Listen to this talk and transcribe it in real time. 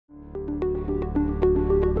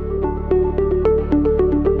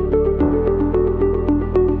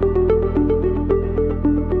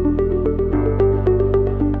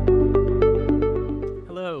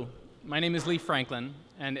is Lee Franklin,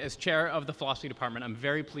 and as chair of the philosophy department, I'm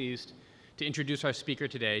very pleased to introduce our speaker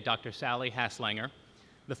today, Dr. Sally Haslanger,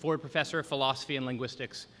 the Ford Professor of Philosophy and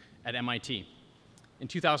Linguistics at MIT. In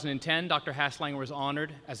 2010, Dr. Haslanger was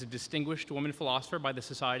honored as a distinguished woman philosopher by the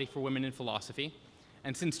Society for Women in Philosophy,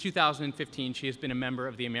 and since 2015, she has been a member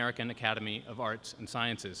of the American Academy of Arts and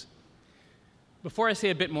Sciences. Before I say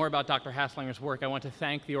a bit more about Dr. Haslanger's work, I want to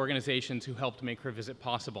thank the organizations who helped make her visit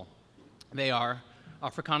possible. They are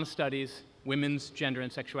Africana Studies, Women's Gender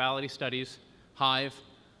and Sexuality Studies, Hive,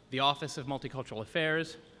 the Office of Multicultural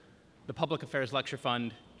Affairs, the Public Affairs Lecture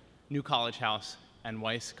Fund, New College House, and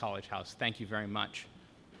Weiss College House. Thank you very much.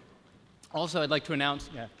 Also, I'd like to announce,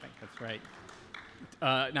 that's right.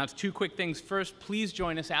 Announce two quick things. First, please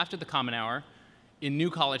join us after the Common Hour in New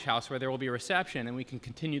College House, where there will be a reception and we can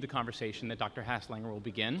continue the conversation that Dr. Haslanger will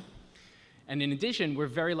begin. And in addition, we're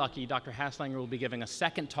very lucky, Dr. Haslanger will be giving a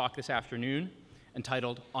second talk this afternoon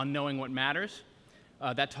entitled On Knowing What Matters.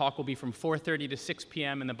 That talk will be from 4:30 to 6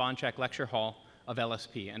 p.m. in the Bonchak Lecture Hall of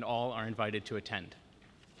LSP, and all are invited to attend.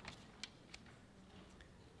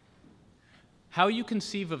 How you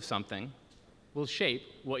conceive of something will shape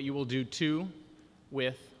what you will do to,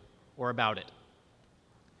 with, or about it.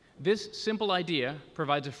 This simple idea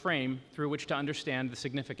provides a frame through which to understand the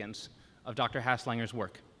significance of Dr. Haslanger's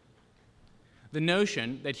work. The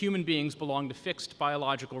notion that human beings belong to fixed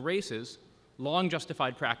biological races long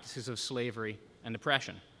justified practices of slavery and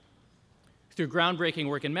oppression. Through groundbreaking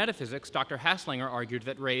work in metaphysics, Dr. Haslanger argued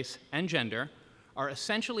that race and gender are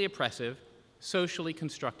essentially oppressive, socially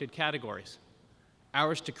constructed categories.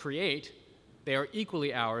 Ours to create, they are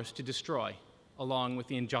equally ours to destroy, along with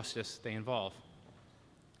the injustice they involve.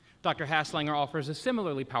 Dr. Haslanger offers a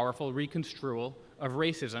similarly powerful reconstrual of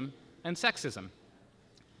racism and sexism.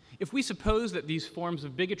 If we suppose that these forms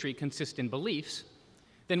of bigotry consist in beliefs,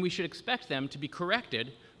 then we should expect them to be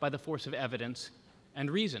corrected by the force of evidence and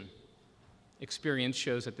reason. Experience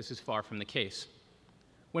shows that this is far from the case.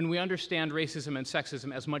 When we understand racism and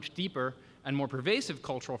sexism as much deeper and more pervasive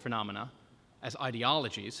cultural phenomena, as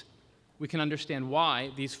ideologies, we can understand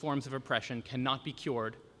why these forms of oppression cannot be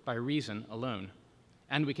cured by reason alone,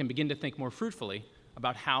 and we can begin to think more fruitfully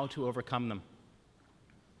about how to overcome them.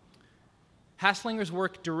 Haslanger's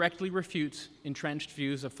work directly refutes entrenched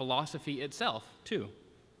views of philosophy itself, too,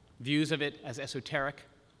 views of it as esoteric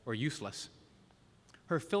or useless.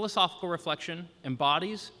 Her philosophical reflection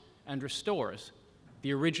embodies and restores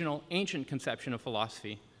the original ancient conception of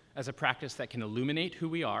philosophy as a practice that can illuminate who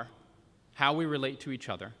we are, how we relate to each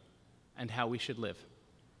other, and how we should live.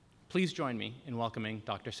 Please join me in welcoming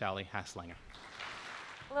Dr. Sally Haslanger.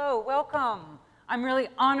 Hello, welcome. I'm really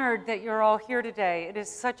honored that you're all here today. It is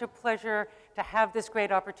such a pleasure to have this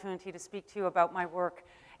great opportunity to speak to you about my work,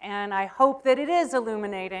 and I hope that it is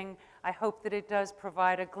illuminating. I hope that it does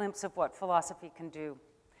provide a glimpse of what philosophy can do.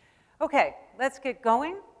 Okay, let's get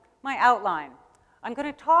going. My outline. I'm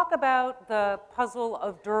going to talk about the puzzle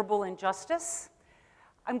of durable injustice.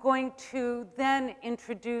 I'm going to then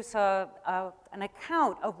introduce an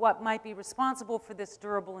account of what might be responsible for this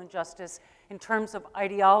durable injustice in terms of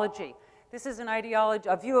ideology. This is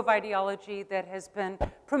a view of ideology that has been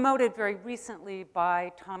promoted very recently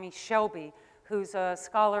by Tommy Shelby, who's a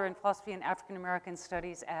scholar in philosophy and African American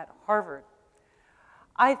studies at Harvard.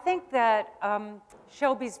 I think that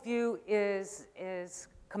Shelby's view is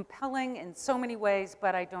compelling in so many ways,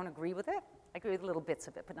 but I don't agree with it. I agree with little bits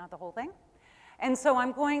of it, but not the whole thing. And so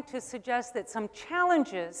I'm going to suggest that some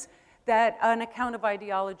challenges that an account of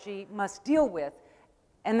ideology must deal with,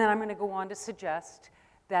 and then I'm going to go on to suggest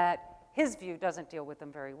that his view doesn't deal with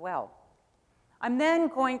them very well. I'm then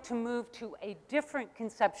going to move to a different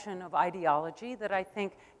conception of ideology that I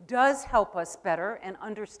think does help us better in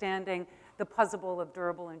understanding the puzzle of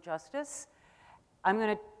durable injustice. I'm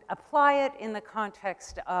going to apply it in the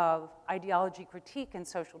context of ideology critique and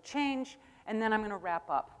social change, and then I'm going to wrap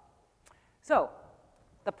up. So,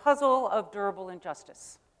 the puzzle of durable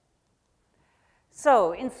injustice.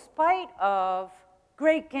 So, in spite of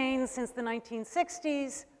great gains since the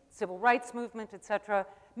 1960s, civil rights movement, etc.,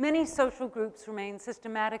 many social groups remain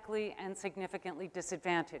systematically and significantly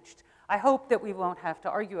disadvantaged. I hope that we won't have to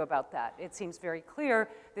argue about that. It seems very clear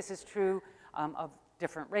this is true of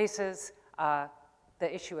different races. The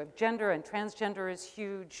issue of gender and transgender is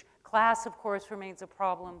huge. Class, of course, remains a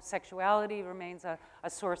problem. Sexuality remains a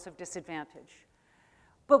source of disadvantage.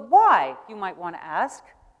 But why, you might want to ask?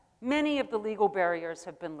 Many of the legal barriers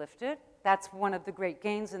have been lifted. That's one of the great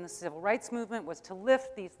gains in the civil rights movement, was to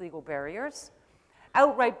lift these legal barriers.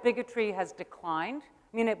 Outright bigotry has declined.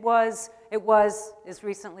 I mean, it was as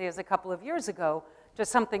recently as a couple of years ago,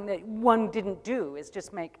 just something that one didn't do, is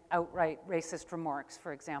just make outright racist remarks,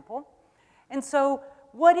 for example. And so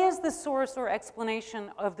what is the source or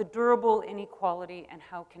explanation of the durable inequality, and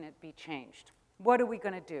how can it be changed? What are we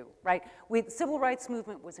going to do, right? The civil rights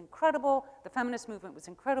movement was incredible. The feminist movement was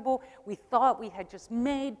incredible. We thought we had just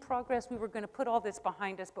made progress. We were going to put all this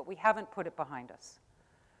behind us, but we haven't put it behind us.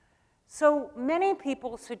 So many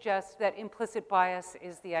people suggest that implicit bias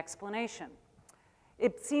is the explanation.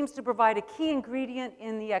 It seems to provide a key ingredient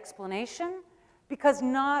in the explanation, because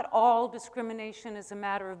not all discrimination is a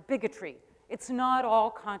matter of bigotry. It's not all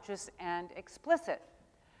conscious and explicit.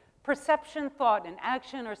 Perception, thought, and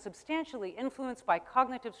action are substantially influenced by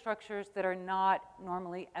cognitive structures that are not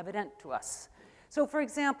normally evident to us. So for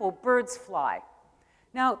example, birds fly.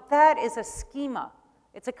 Now that is a schema.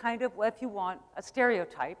 It's a kind of, if you want, a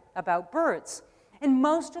stereotype about birds. And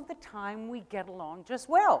most of the time we get along just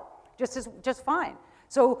well, just fine.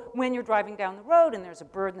 So when you're driving down the road and there's a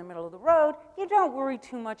bird in the middle of the road, you don't worry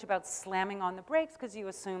too much about slamming on the brakes because you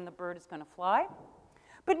assume the bird is going to fly.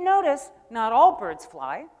 But notice, not all birds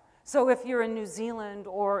fly. So if you're in New Zealand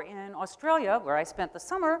or in Australia, where I spent the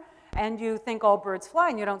summer, and you think all birds fly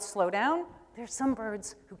and you don't slow down, there's some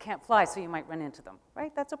birds who can't fly, so you might run into them,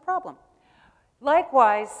 right? That's a problem.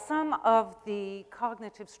 Likewise, some of the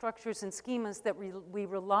cognitive structures and schemas that we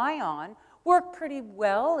rely on work pretty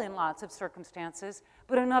well in lots of circumstances,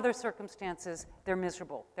 but in other circumstances, they're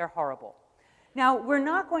miserable, they're horrible. Now, we're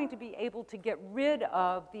not going to be able to get rid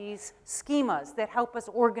of these schemas that help us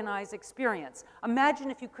organize experience. Imagine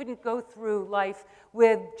if you couldn't go through life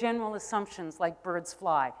with general assumptions like birds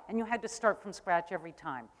fly, and you had to start from scratch every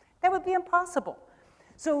time. That would be impossible.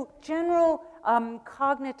 So general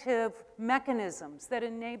cognitive mechanisms that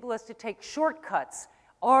enable us to take shortcuts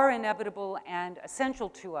are inevitable and essential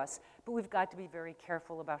to us, but we've got to be very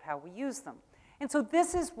careful about how we use them. And so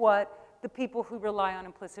this is what the people who rely on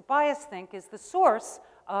implicit bias think is the source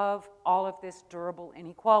of all of this durable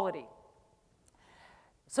inequality.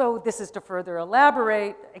 So this is to further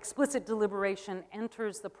elaborate. Explicit deliberation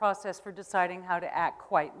enters the process for deciding how to act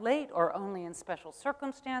quite late or only in special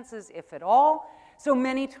circumstances, if at all. So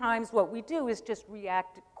many times what we do is just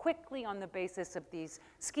react quickly on the basis of these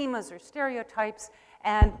schemas or stereotypes,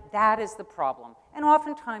 and that is the problem. And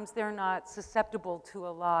oftentimes they're not susceptible to a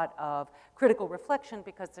lot of critical reflection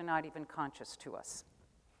because they're not even conscious to us.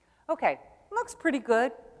 Okay, looks pretty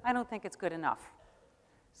good. I don't think it's good enough.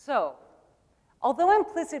 So, although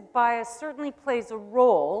implicit bias certainly plays a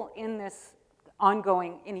role in this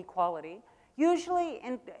ongoing inequality, usually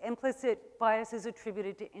implicit bias is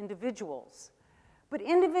attributed to individuals. But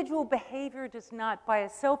individual behavior does not by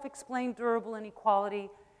itself explain durable inequality,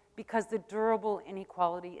 because the durable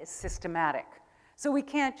inequality is systematic. So we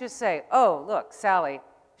can't just say, oh, look, Sally,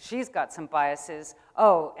 she's got some biases.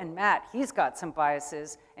 Oh, and Matt, he's got some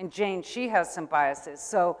biases. And Jane, she has some biases.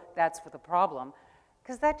 So that's the problem.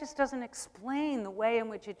 Because that just doesn't explain the way in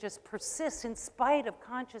which it just persists in spite of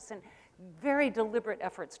conscious and very deliberate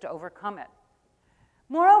efforts to overcome it.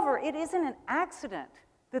 Moreover, it isn't an accident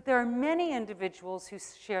that there are many individuals who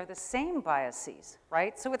share the same biases,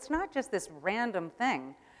 right? So it's not just this random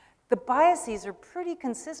thing. The biases are pretty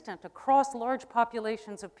consistent across large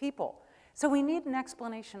populations of people. So we need an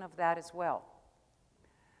explanation of that as well.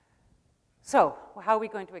 So how are we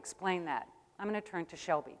going to explain that? I'm going to turn to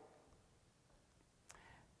Shelby.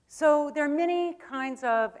 So there are many kinds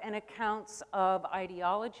of and accounts of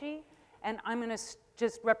ideology, and I'm going to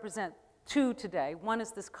just represent two today. One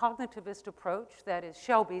is this cognitivist approach, that is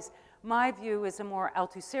Shelby's. My view is a more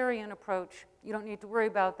Althusserian approach. You don't need to worry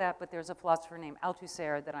about that, but there's a philosopher named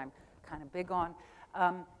Althusser that I'm kind of big on,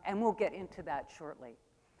 and we'll get into that shortly.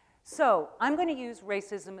 So I'm going to use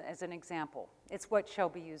racism as an example. It's what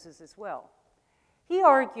Shelby uses as well. He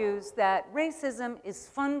argues that racism is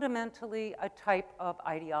fundamentally a type of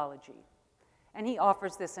ideology, and he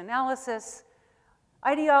offers this analysis.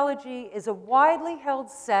 Ideology is a widely held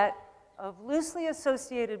set of loosely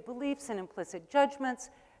associated beliefs and implicit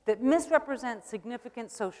judgments that misrepresent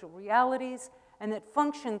significant social realities and that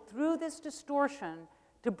function through this distortion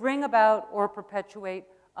to bring about or perpetuate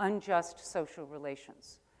unjust social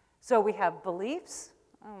relations. So we have beliefs.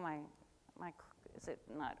 Oh, is it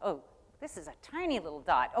not? Oh, this is a tiny little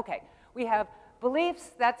dot. Okay, we have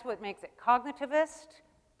beliefs. That's what makes it cognitivist.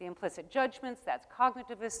 The implicit judgments, that's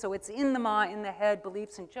cognitivist. So it's in the head,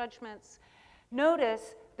 beliefs and judgments.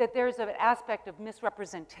 Notice that there's an aspect of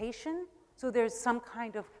misrepresentation. So there's some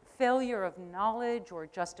kind of failure of knowledge or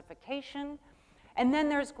justification. And then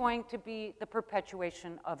there's going to be the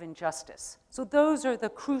perpetuation of injustice. So those are the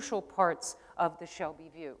crucial parts of the Shelby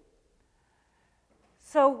view.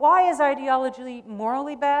 So why is ideology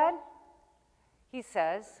morally bad? He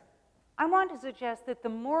says, I want to suggest that the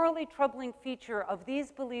morally troubling feature of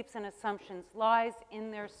these beliefs and assumptions lies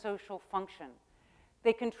in their social function.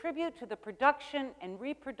 They contribute to the production and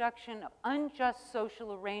reproduction of unjust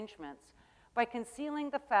social arrangements by concealing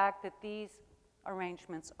the fact that these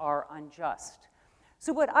arrangements are unjust.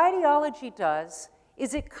 So what ideology does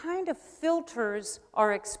is it kind of filters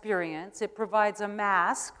our experience. It provides a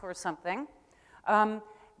mask or something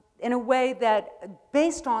in a way that,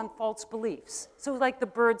 based on false beliefs. So like the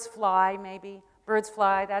birds fly, maybe. Birds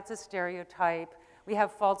fly, that's a stereotype. We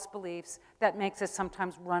have false beliefs. That makes us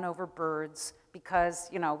sometimes run over birds because,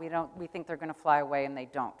 you know, we think they're going to fly away and they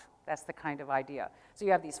don't. That's the kind of idea. So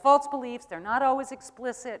you have these false beliefs. They're not always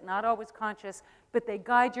explicit, not always conscious, but they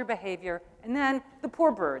guide your behavior. And then the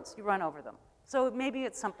poor birds, you run over them. So maybe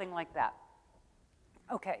it's something like that.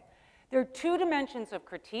 Okay, there are two dimensions of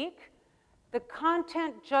critique. The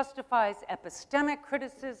content justifies epistemic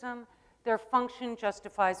criticism. Their function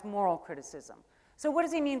justifies moral criticism. So what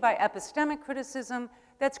does he mean by epistemic criticism?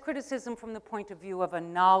 That's criticism from the point of view of a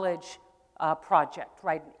knowledge project,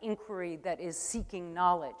 right? An inquiry that is seeking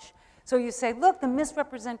knowledge. So you say, look, the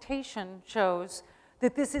misrepresentation shows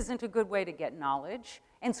that this isn't a good way to get knowledge,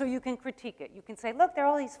 and so you can critique it. You can say, look, there are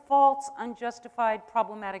all these false, unjustified,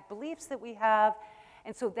 problematic beliefs that we have,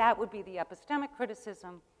 and so that would be the epistemic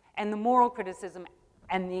criticism, and the moral criticism,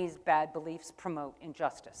 and these bad beliefs promote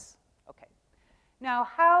injustice. Okay. Now,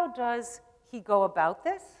 how does he go about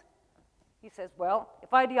this? He says, well,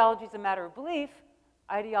 if ideology is a matter of belief,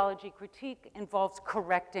 ideology critique involves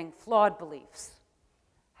correcting flawed beliefs.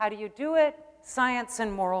 How do you do it? Science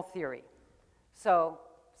and moral theory. So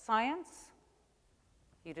science,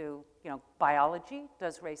 you do, biology,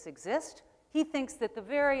 does race exist? He thinks that the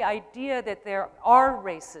very idea that there are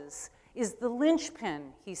races is the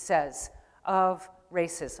linchpin, he says, of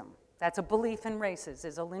racism. That's a belief in races,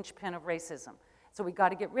 is a linchpin of racism. So we got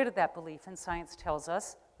to get rid of that belief, and science tells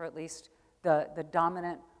us, or at least the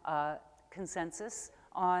dominant consensus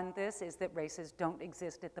on this is that races don't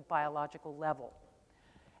exist at the biological level.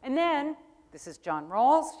 And then, this is John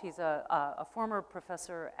Rawls. He's a former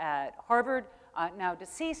professor at Harvard, now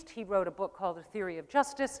deceased. He wrote a book called The Theory of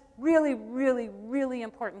Justice. Really, really, really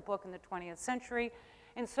important book in the 20th century.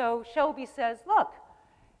 And so Shelby says, look,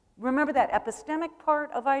 remember that epistemic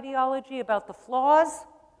part of ideology about the flaws?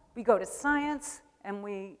 We go to science and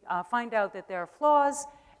we find out that there are flaws,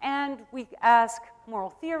 and we ask moral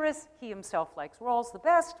theorists. He himself likes Rawls the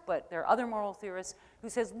best, but there are other moral theorists who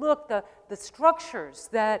says, look, the structures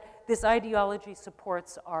that this ideology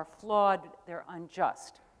supports are flawed, they're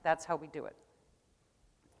unjust. That's how we do it.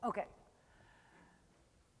 Okay.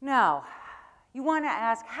 Now, you want to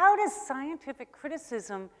ask, how does scientific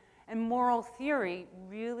criticism and moral theory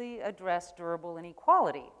really address durable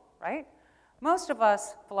inequality, right? Most of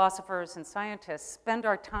us, philosophers and scientists, spend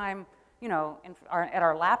our time at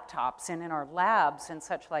our laptops and in our labs and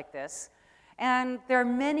such like this. And there are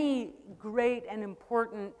many great and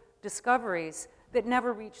important discoveries that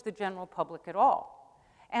never reach the general public at all.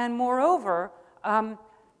 And moreover,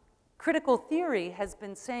 critical theory has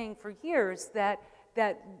been saying for years that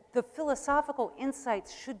the philosophical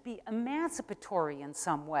insights should be emancipatory in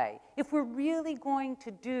some way. If we're really going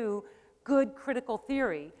to do good critical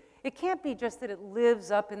theory, it can't be just that it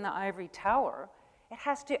lives up in the ivory tower. It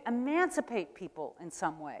has to emancipate people in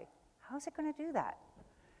some way. How is it going to do that?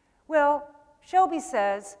 Well, Shelby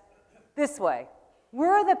says this way: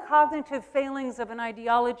 were the cognitive failings of an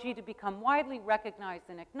ideology to become widely recognized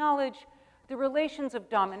and acknowledged, the relations of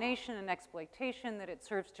domination and exploitation that it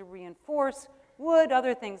serves to reinforce would,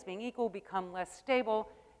 other things being equal, become less stable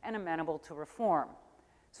and amenable to reform.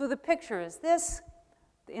 So the picture is this.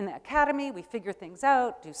 In the academy, we figure things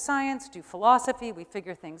out, do science, do philosophy, we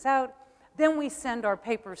figure things out. Then we send our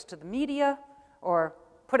papers to the media, or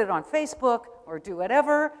put it on Facebook, or do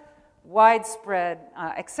whatever, widespread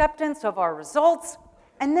acceptance of our results,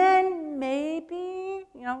 and then maybe,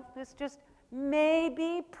 this just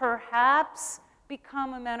maybe, perhaps,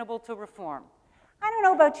 become amenable to reform. I don't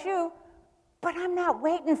know about you, but I'm not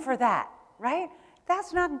waiting for that, right?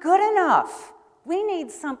 That's not good enough. We need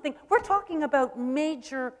something. We're talking about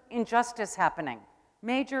major injustice happening,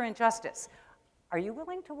 major injustice. Are you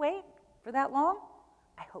willing to wait for that long?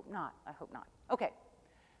 I hope not, I hope not. Okay,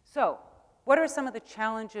 so what are some of the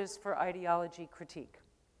challenges for ideology critique?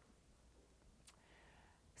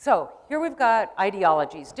 So here we've got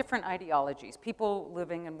ideologies, different ideologies, people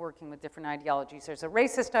living and working with different ideologies. There's a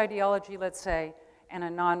racist ideology, let's say, and a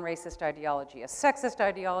non-racist ideology, a sexist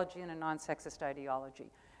ideology and a non-sexist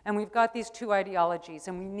ideology. And we've got these two ideologies,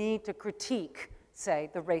 and we need to critique, say,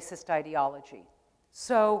 the racist ideology.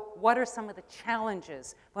 So what are some of the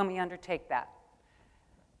challenges when we undertake that?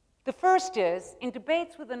 The first is, in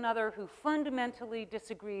debates with another who fundamentally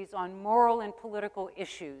disagrees on moral and political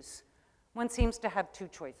issues, one seems to have two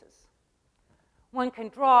choices. One can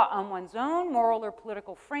draw on one's own moral or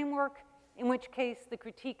political framework, in which case the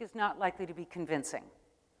critique is not likely to be convincing.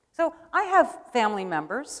 So I have family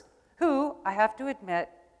members who, I have to admit,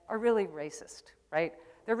 are really racist, right?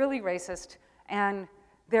 They're really racist, and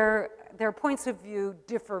their points of view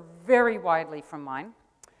differ very widely from mine.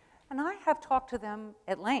 And I have talked to them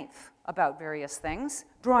at length about various things,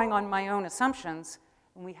 drawing on my own assumptions,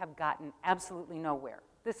 and we have gotten absolutely nowhere.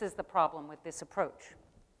 This is the problem with this approach.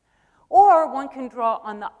 Or one can draw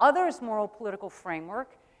on the other's moral political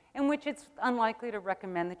framework, in which it's unlikely to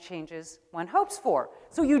recommend the changes one hopes for.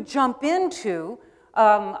 So you jump into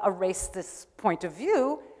a racist point of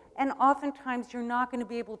view, and oftentimes you're not going to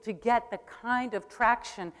be able to get the kind of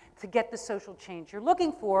traction to get the social change you're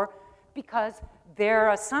looking for, because their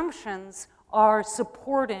assumptions are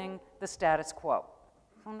supporting the status quo.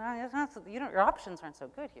 So now, it's not, your options aren't so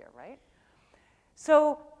good here, right?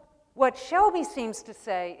 So what Shelby seems to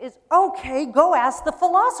say is, okay, go ask the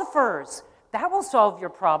philosophers. That will solve your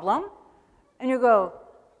problem. And you go,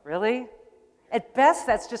 really? At best,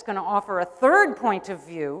 that's just going to offer a third point of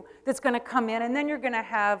view that's going to come in, and then you're going to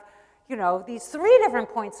have, you know, these three different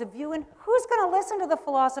points of view, and who's going to listen to the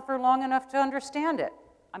philosopher long enough to understand it?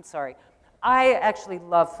 I'm sorry. I actually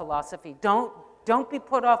love philosophy. Don't be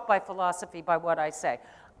put off by philosophy by what I say.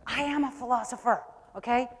 I am a philosopher,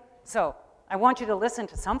 okay? So I want you to listen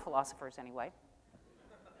to some philosophers anyway.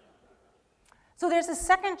 So there's a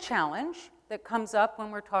second challenge that comes up when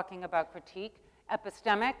we're talking about critique.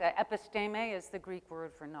 Epistemic, episteme is the Greek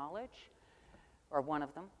word for knowledge, or one of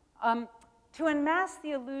them. To unmask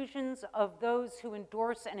the illusions of those who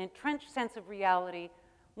endorse an entrenched sense of reality,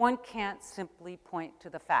 one can't simply point to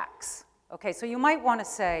the facts. Okay, so you might want to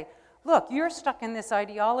say, look, you're stuck in this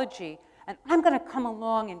ideology, and I'm going to come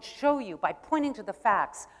along and show you by pointing to the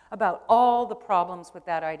facts about all the problems with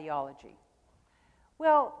that ideology.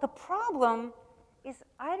 Well, the problem is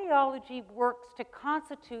ideology works to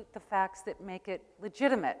constitute the facts that make it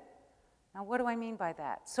legitimate. Now, what do I mean by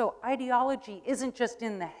that? So ideology isn't just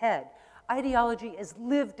in the head. Ideology is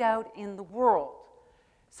lived out in the world.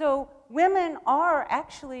 So women are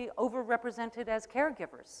actually overrepresented as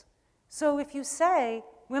caregivers. So if you say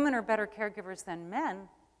women are better caregivers than men,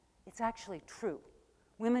 it's actually true.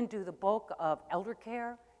 Women do the bulk of elder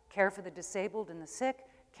care, care for the disabled and the sick,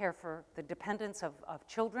 care for the dependents of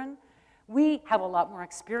children. We have a lot more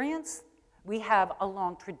experience. We have a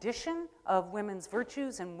long tradition of women's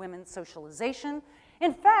virtues and women's socialization.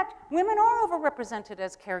 In fact, women are overrepresented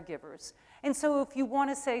as caregivers. And so if you want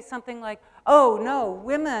to say something like, oh, no,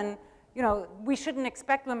 women, you know, we shouldn't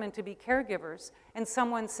expect women to be caregivers, and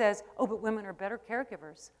someone says, oh, but women are better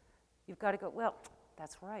caregivers, you've got to go, well,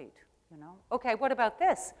 that's right, you know. Okay, what about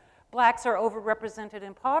this? Blacks are overrepresented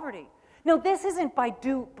in poverty. No, this isn't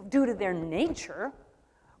due to their nature,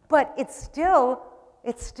 but it's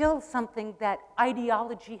still something that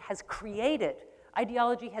ideology has created.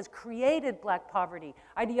 Ideology has created black poverty.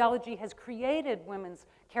 Ideology has created women's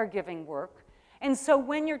caregiving work. And so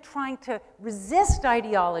when you're trying to resist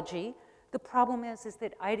ideology, the problem is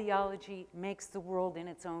that ideology makes the world in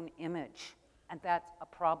its own image, and that's a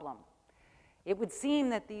problem. It would seem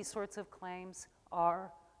that these sorts of claims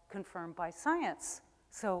are confirmed by science.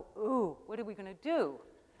 So, ooh, what are we going to do?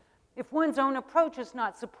 If one's own approach is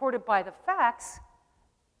not supported by the facts,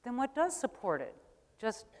 then what does support it?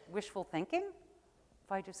 Just wishful thinking?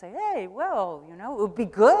 If I just say, hey, well, you know, it would be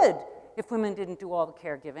good if women didn't do all the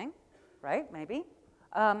caregiving, right? Maybe.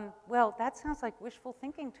 Well, that sounds like wishful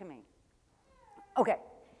thinking to me. Okay,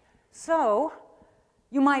 so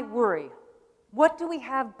you might worry, what do we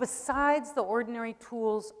have besides the ordinary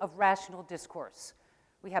tools of rational discourse?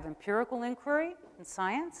 We have empirical inquiry in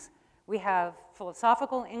science. We have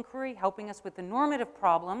philosophical inquiry helping us with the normative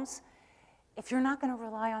problems. If you're not going to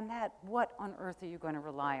rely on that, what on earth are you going to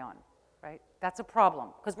rely on, right? That's a problem,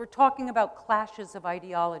 because we're talking about clashes of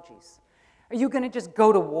ideologies. Are you going to just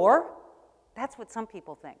go to war? That's what some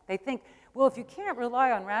people think. They think, well, if you can't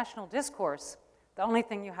rely on rational discourse, the only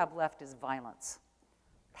thing you have left is violence.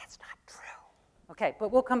 That's not true. Okay,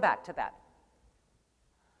 but we'll come back to that.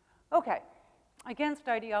 Okay, against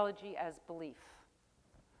ideology as belief.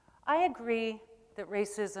 I agree that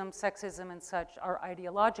racism, sexism, and such are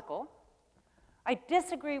ideological. I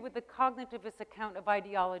disagree with the cognitivist account of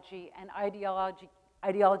ideology and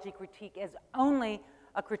ideology critique as only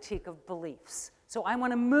a critique of beliefs. So I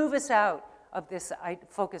want to move us out of this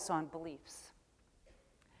focus on beliefs.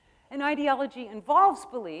 An ideology involves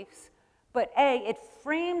beliefs, but A, it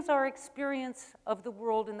frames our experience of the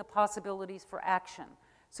world and the possibilities for action.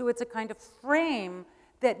 So it's a kind of frame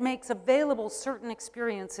that makes available certain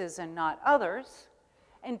experiences and not others,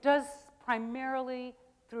 and does primarily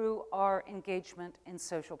through our engagement in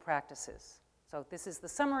social practices. So this is the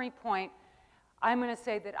summary point. I'm going to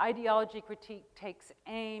say that ideology critique takes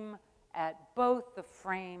aim at both the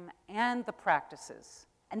frame and the practices.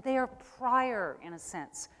 And they are prior, in a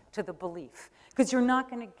sense, to the belief. Because you're not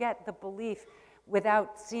going to get the belief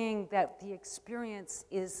without seeing that the experience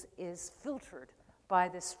is filtered by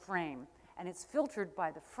this frame. And it's filtered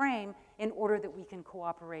by the frame in order that we can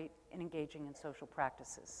cooperate in engaging in social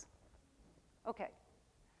practices. Okay.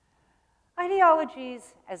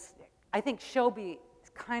 Ideologies, as I think Shelby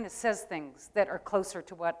kind of says things that are closer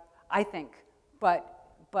to what I think, but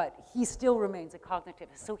he still remains a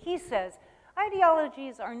cognitivist. So he says,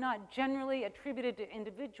 ideologies are not generally attributed to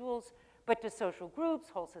individuals, but to social groups,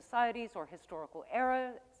 whole societies, or historical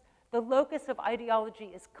eras. The locus of ideology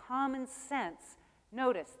is common sense.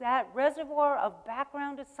 Notice that reservoir of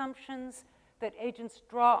background assumptions that agents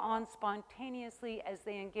draw on spontaneously as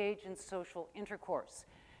they engage in social intercourse.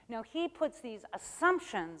 Now, he puts these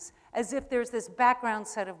assumptions as if there's this background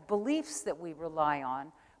set of beliefs that we rely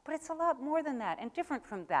on, but it's a lot more than that and different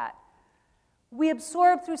from that. We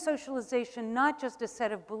absorb through socialization not just a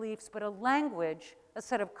set of beliefs, but a language, a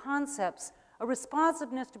set of concepts, a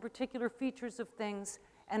responsiveness to particular features of things,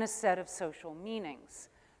 and a set of social meanings.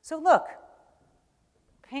 So look,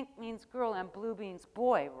 pink means girl and blue means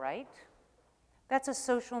boy, right? That's a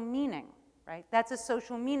social meaning, right? That's a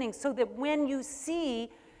social meaning, so that when you see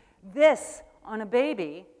this on a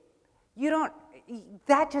baby,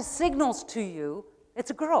 that just signals to you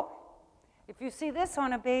it's a girl. If you see this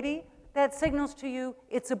on a baby, that signals to you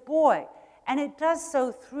it's a boy. And it does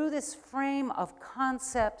so through this frame of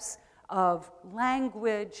concepts, of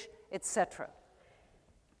language, etc.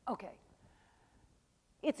 Okay.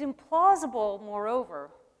 It's implausible,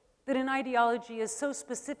 moreover, that an ideology is so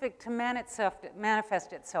specific to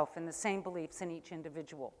manifest itself in the same beliefs in each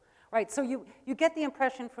individual. Right, so you get the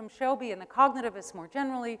impression from Shelby and the cognitivists more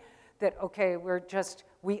generally that, okay,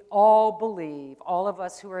 we all believe, all of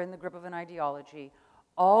us who are in the grip of an ideology,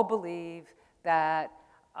 all believe that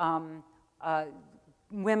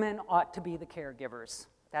women ought to be the caregivers.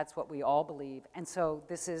 That's what we all believe, and so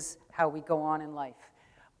this is how we go on in life.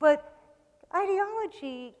 But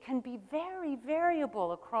ideology can be very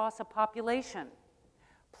variable across a population.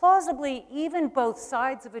 Plausibly, even both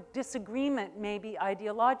sides of a disagreement may be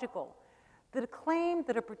ideological. The claim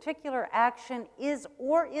that a particular action is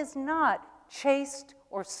or is not chaste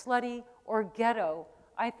or slutty or ghetto,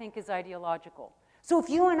 I think, is ideological. So if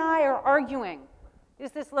you and I are arguing,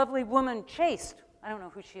 is this lovely woman chaste? I don't know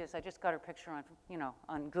who she is. I just got her picture on,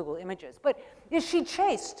 on Google Images. But is she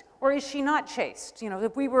chaste or is she not chaste?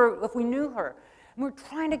 If we knew her, and we're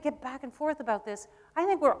trying to get back and forth about this, I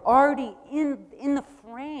think we're already in the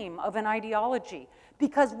frame of an ideology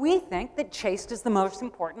because we think that chaste is the most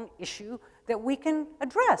important issue that we can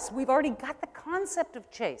address. We've already got the concept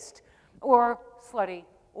of chaste or slutty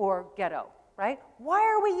or ghetto, right? Why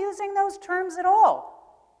are we using those terms at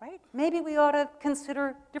all, right? Maybe we ought to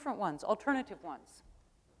consider different ones, alternative ones.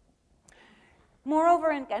 Moreover,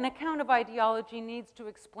 an account of ideology needs to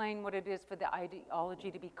explain what it is for the ideology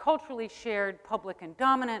to be culturally shared, public, and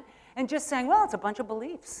dominant, and just saying, well, it's a bunch of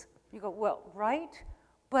beliefs. You go, well, right?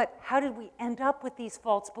 But how did we end up with these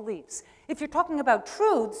false beliefs? If you're talking about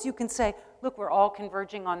truths, you can say, look, we're all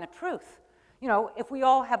converging on the truth. If we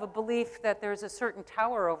all have a belief that there's a certain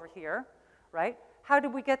tower over here, right? How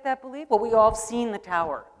did we get that belief? Well, we all have seen the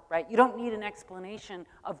tower, right? You don't need an explanation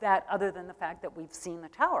of that other than the fact that we've seen the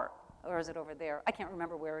tower. Or is it over there? I can't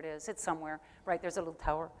remember where it is. It's somewhere, right? There's a little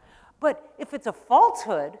tower. But if it's a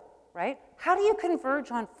falsehood, right, how do you converge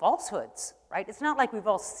on falsehoods, right? It's not like we've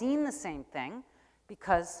all seen the same thing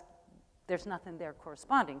because there's nothing there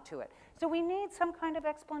corresponding to it. So we need some kind of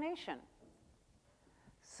explanation.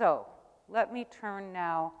 So let me turn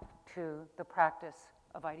now to the practice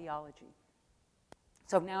of ideology.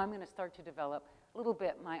 So now I'm going to start to develop a little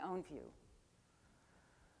bit my own view.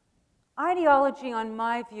 Ideology, on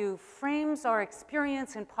my view, frames our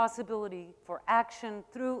experience and possibility for action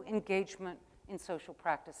through engagement in social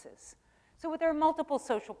practices. So there are multiple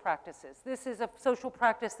social practices. This is a social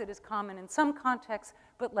practice that is common in some contexts,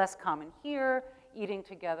 but less common here, eating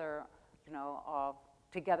together,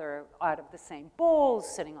 together out of the same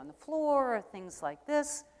bowls, sitting on the floor, things like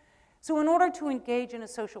this. So in order to engage in a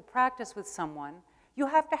social practice with someone, you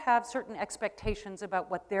have to have certain expectations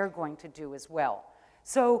about what they're going to do as well.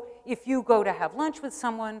 So if you go to have lunch with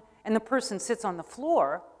someone and the person sits on the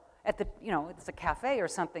floor, at the, it's a cafe or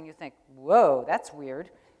something, you think, whoa, that's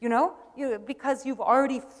weird, because you've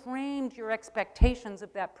already framed your expectations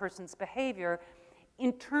of that person's behavior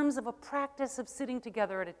in terms of a practice of sitting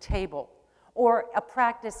together at a table, or a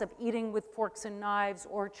practice of eating with forks and knives,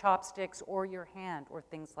 or chopsticks, or your hand, or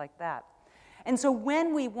things like that. And so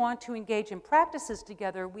when we want to engage in practices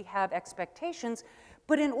together, we have expectations,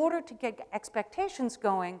 but in order to get expectations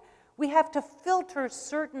going, we have to filter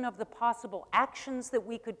certain of the possible actions that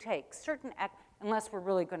we could take, unless we're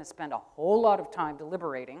really going to spend a whole lot of time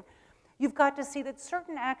deliberating. You've got to see that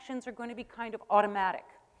certain actions are going to be kind of automatic.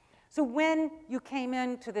 So when you came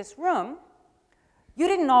into this room, you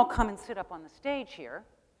didn't all come and sit up on the stage here,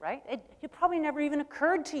 right? It probably never even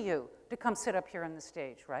occurred to you to come sit up here on the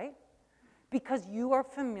stage, right? Because you are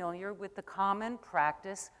familiar with the common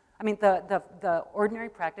practice, the ordinary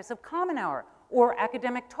practice of common hour, or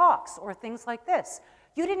academic talks, or things like this.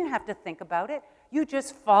 You didn't have to think about it. You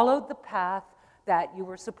just followed the path that you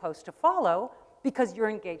were supposed to follow because you're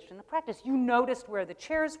engaged in the practice. You noticed where the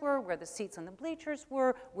chairs were, where the seats on the bleachers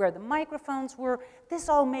were, where the microphones were. This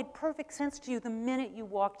all made perfect sense to you the minute you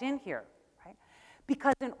walked in here, right?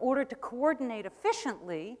 Because in order to coordinate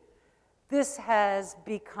efficiently, this has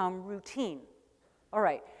become routine. All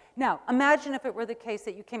right, now imagine if it were the case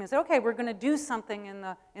that you came and said, okay, we're gonna do something in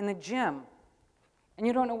the gym, and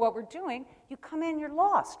you don't know what we're doing. You come in, you're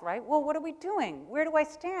lost, right? Well, what are we doing? Where do I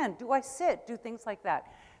stand? Do I sit? Do things like that.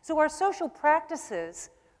 So our social practices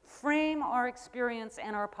frame our experience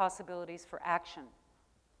and our possibilities for action.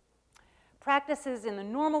 Practices in the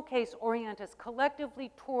normal case orient us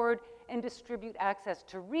collectively toward and distribute access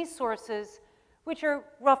to resources, which are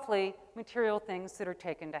roughly material things that are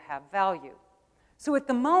taken to have value. So at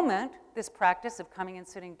the moment, this practice of coming and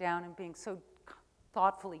sitting down and being so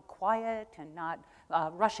thoughtfully quiet and not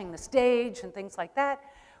rushing the stage and things like that,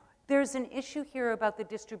 there's an issue here about the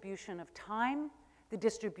distribution of time, the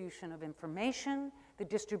distribution of information, the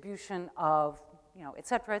distribution of, et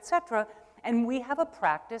cetera, and we have a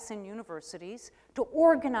practice in universities to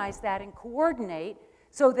organize that and coordinate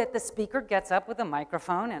so that the speaker gets up with a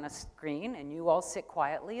microphone and a screen and you all sit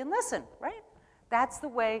quietly and listen, right? That's the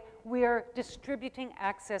way we're distributing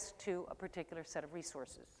access to a particular set of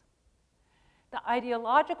resources. The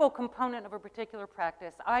ideological component of a particular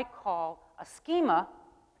practice I call a schema,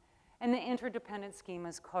 and the interdependent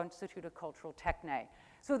schemas constitute a cultural techne.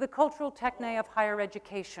 So the cultural techne of higher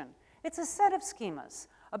education, it's a set of schemas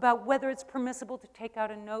about whether it's permissible to take out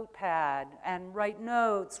a notepad and write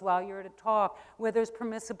notes while you're at a talk, whether it's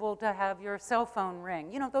permissible to have your cell phone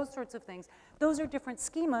ring, those sorts of things. Those are different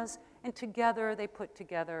schemas, and together they put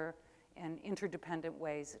together in interdependent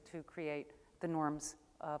ways to create the norms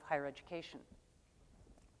of higher education.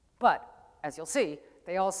 But, as you'll see,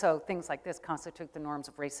 they also, things like this constitute the norms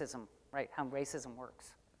of racism, right? How racism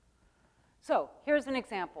works. So, here's an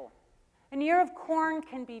example. An ear of corn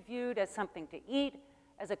can be viewed as something to eat,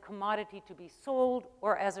 as a commodity to be sold,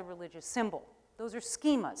 or as a religious symbol. Those are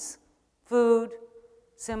schemas: food,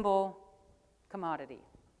 symbol, commodity.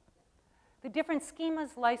 The different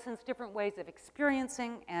schemas license different ways of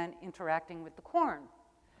experiencing and interacting with the corn.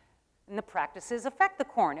 And the practices affect the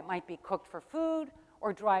corn. It might be cooked for food,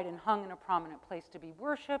 or dried and hung in a prominent place to be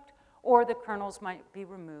worshipped, or the kernels might be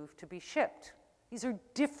removed to be shipped. These are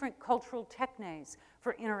different cultural technes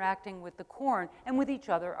for interacting with the corn and with each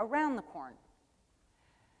other around the corn.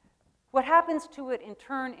 What happens to it in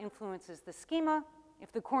turn influences the schema.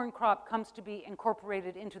 If the corn crop comes to be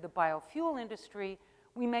incorporated into the biofuel industry,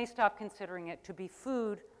 we may stop considering it to be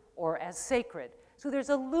food or as sacred. So there's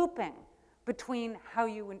a looping between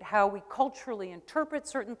how we culturally interpret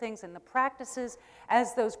certain things and the practices.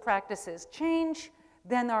 As those practices change,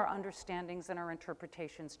 then our understandings and our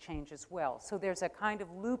interpretations change as well. So there's a kind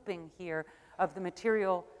of looping here of the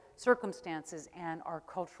material circumstances and our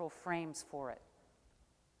cultural frames for it.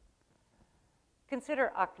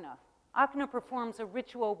 Consider Akna. Akna performs a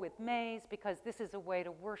ritual with maize because this is a way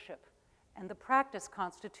to worship, and the practice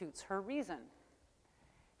constitutes her reason.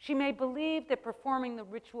 She may believe that performing the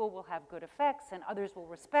ritual will have good effects and others will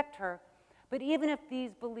respect her, but even if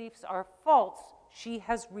these beliefs are false, she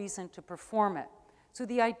has reason to perform it. So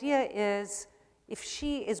the idea is, if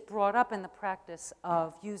she is brought up in the practice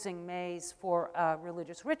of using maize for a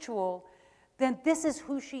religious ritual, then this is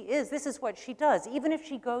who she is, this is what she does. Even if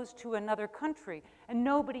she goes to another country and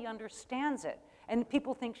nobody understands it, and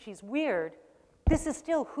people think she's weird, this is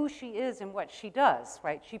still who she is and what she does,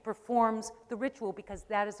 right? She performs the ritual because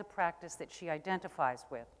that is a practice that she identifies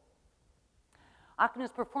with.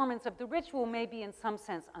 Akna's performance of the ritual may be in some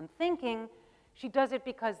sense unthinking. She does it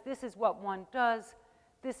because this is what one does.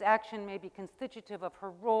 This action may be constitutive of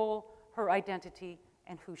her role, her identity,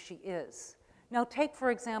 and who she is. Now take,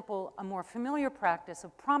 for example, a more familiar practice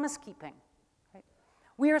of promise keeping. Right?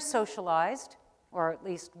 We are socialized, or at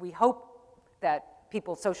least we hope that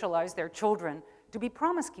people socialize their children to be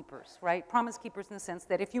promise keepers, right? Promise keepers in the sense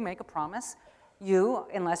that if you make a promise, you,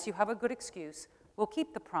 unless you have a good excuse, will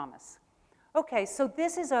keep the promise. Okay, so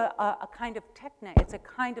this is a kind of technique, it's a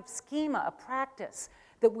kind of schema, a practice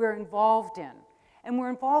that we're involved in. And we're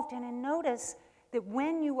involved in, and notice that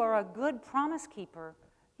when you are a good promise keeper,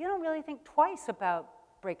 you don't really think twice about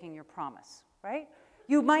breaking your promise, right?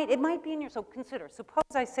 It might be in your, so consider, suppose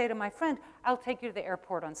I say to my friend, I'll take you to the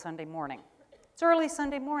airport on Sunday morning. It's early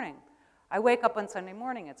Sunday morning. I wake up on Sunday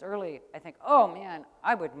morning, it's early. I think, oh man,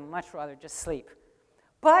 I would much rather just sleep.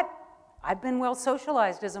 But I've been well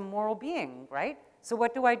socialized as a moral being, right? So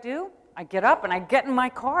what do? I get up and I get in my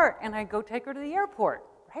car and I go take her to the airport,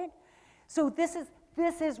 right? So this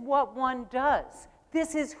is what one does.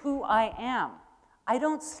 This is who I am. I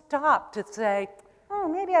don't stop to say, oh,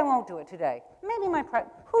 maybe I won't do it today. Maybe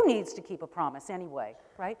who needs to keep a promise anyway,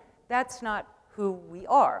 right? That's not who we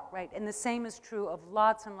are, right? And the same is true of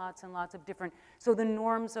lots and lots and lots of different, so the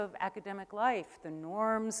norms of academic life, the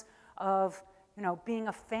norms of, you know, being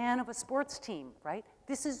a fan of a sports team, right?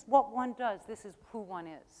 This is what one does. This is who one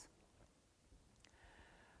is.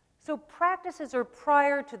 So practices are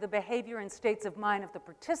prior to the behavior and states of mind of the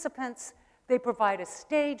participants. They provide a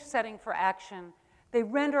stage setting for action. They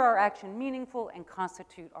render our action meaningful and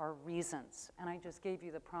constitute our reasons. And I just gave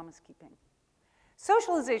you the promise keeping.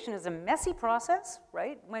 Socialization is a messy process,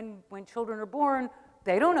 right? When children are born,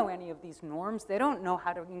 they don't know any of these norms. They don't know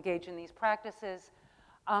how to engage in these practices.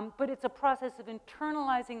 But it's a process of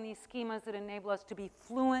internalizing these schemas that enable us to be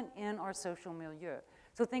fluent in our social milieu.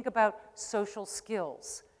 So think about social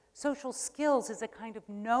skills. Social skills is a kind of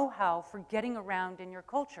know-how for getting around in your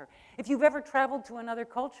culture. If you've ever traveled to another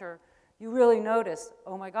culture, you really notice,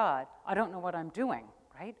 oh my God, I don't know what I'm doing,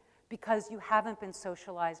 right? Because you haven't been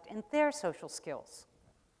socialized in their social skills.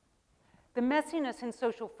 The messiness in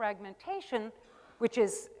social fragmentation, which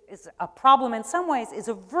is a problem in some ways, is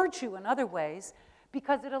a virtue in other ways,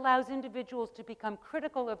 because it allows individuals to become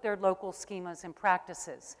critical of their local schemas and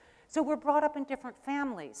practices. So we're brought up in different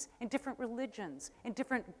families, in different religions, in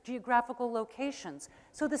different geographical locations.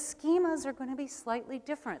 So the schemas are going to be slightly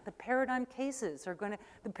different. The paradigm cases are going to,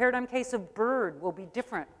 the paradigm case of bird will be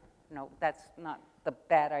different. No, that's not the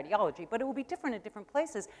bad ideology, but it will be different in different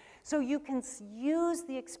places. So you can use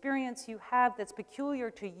the experience you have that's peculiar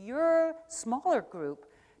to your smaller group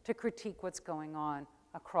to critique what's going on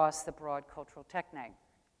across the broad cultural techne.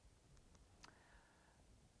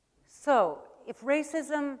 So if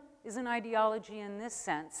racism is an ideology in this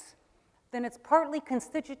sense, then it's partly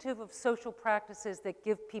constitutive of social practices that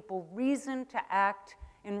give people reason to act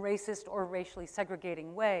in racist or racially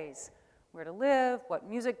segregating ways. Where to live, what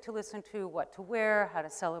music to listen to, what to wear, how to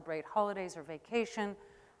celebrate holidays or vacation,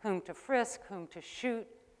 whom to frisk, whom to shoot,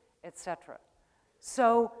 etc.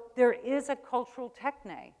 So there is a cultural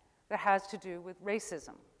techne that has to do with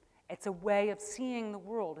racism. It's a way of seeing the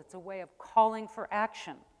world. It's a way of calling for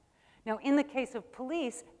action. Now, in the case of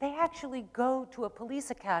police, they actually go to a police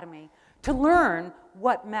academy to learn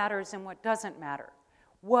what matters and what doesn't matter.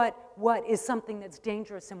 What is something that's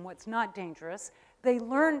dangerous and what's not dangerous. They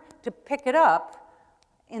learn to pick it up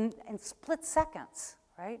in split seconds,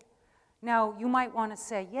 right? Now, you might want to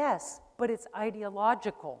say, yes, but it's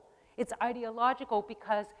ideological. It's ideological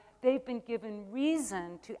because they've been given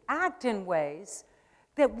reason to act in ways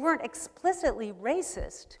that weren't explicitly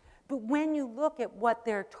racist, but when you look at what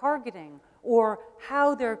they're targeting or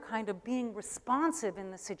how they're kind of being responsive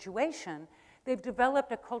in the situation, they've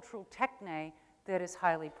developed a cultural techne that is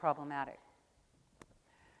highly problematic.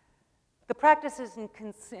 The practices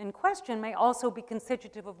in question may also be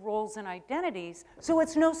constitutive of roles and identities, so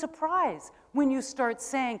it's no surprise when you start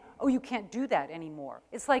saying, oh, you can't do that anymore.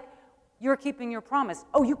 It's like you're keeping your promise.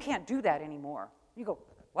 Oh, you can't do that anymore. You go,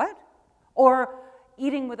 what? Or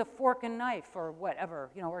eating with a fork and knife or whatever,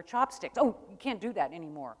 you know, or chopsticks. Oh, you can't do that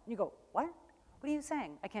anymore. You go, what? What are you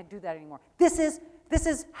saying? I can't do that anymore. This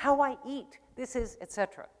is how I eat. This is,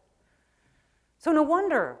 etc. So no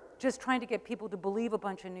wonder just trying to get people to believe a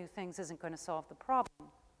bunch of new things isn't going to solve the problem.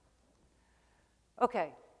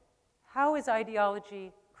 Okay, how is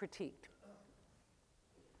ideology critiqued?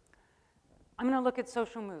 I'm going to look at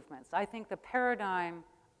social movements. I think the paradigm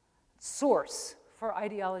source for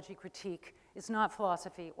ideology critique is not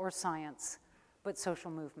philosophy or science, but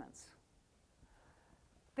social movements.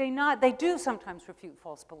 They do sometimes refute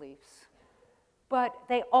false beliefs, but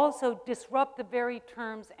they also disrupt the very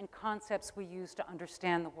terms and concepts we use to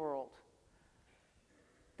understand the world.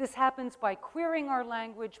 This happens by queering our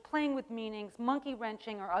language, playing with meanings, monkey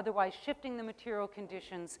wrenching, or otherwise shifting the material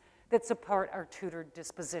conditions that support our tutored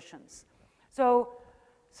dispositions. So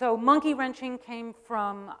monkey wrenching came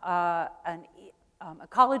from an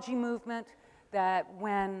ecology movement that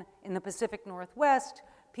when in the Pacific Northwest,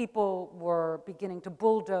 people were beginning to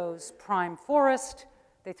bulldoze prime forest,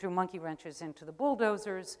 they threw monkey wrenches into the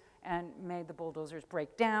bulldozers and made the bulldozers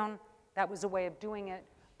break down. That was a way of doing it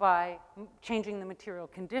by changing the material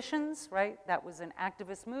conditions, right? That was an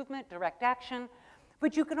activist movement, direct action.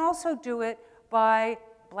 But you can also do it by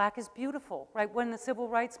black is beautiful, right? When the civil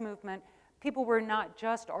rights movement, people were not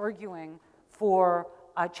just arguing for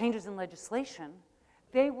changes in legislation.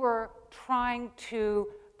 They were trying to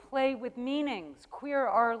play with meanings, queer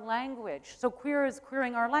our language. So queer is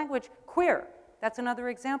queering our language, queer. That's another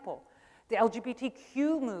example. The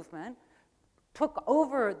LGBTQ movement took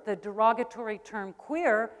over the derogatory term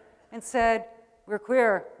queer and said, we're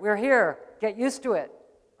queer, we're here, get used to it,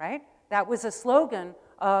 right? That was a slogan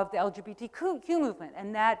of the LGBTQ movement,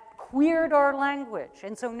 and that queered our language.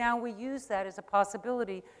 And so now we use that as a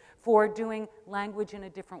possibility for doing language in a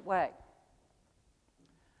different way.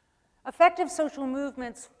 Effective social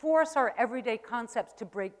movements force our everyday concepts to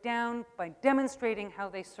break down by demonstrating how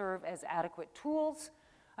they serve as adequate tools.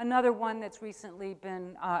 Another one that's recently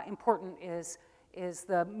been important is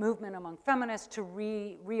the movement among feminists to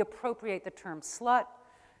reappropriate the term slut.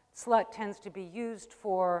 Slut tends to be used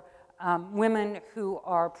for women who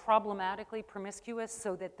are problematically promiscuous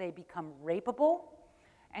so that they become rapeable.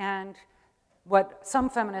 And what some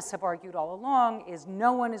feminists have argued all along is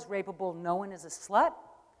no one is rapeable, no one is a slut.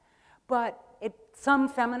 But some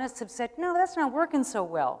feminists have said, no, that's not working so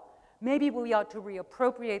well. Maybe we ought to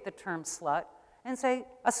reappropriate the term slut and say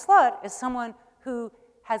a slut is someone who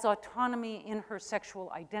has autonomy in her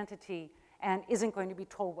sexual identity and isn't going to be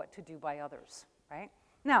told what to do by others, right?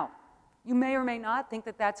 Now, you may or may not think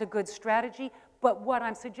that that's a good strategy, but what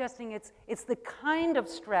I'm suggesting, it's the kind of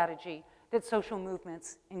strategy that social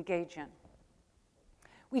movements engage in.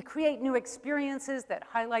 We create new experiences that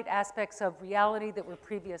highlight aspects of reality that were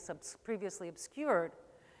previously obscured.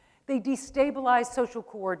 They destabilize social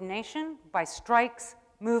coordination by strikes,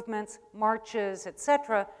 movements, marches,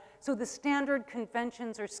 etc. So the standard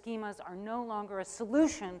conventions or schemas are no longer a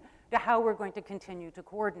solution to how we're going to continue to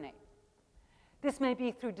coordinate. This may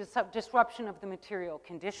be through disruption of the material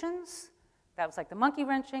conditions. That was like the monkey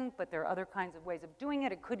wrenching, but there are other kinds of ways of doing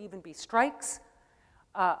it. It could even be strikes.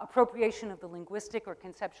 Appropriation of the linguistic or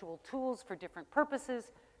conceptual tools for different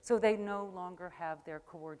purposes, so they no longer have their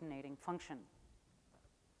coordinating function.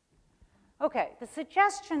 Okay, the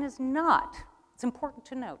suggestion is not, it's important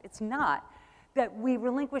to note, it's not that we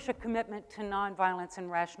relinquish a commitment to nonviolence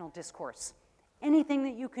and rational discourse. Anything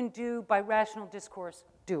that you can do by rational discourse,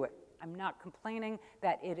 do it. I'm not complaining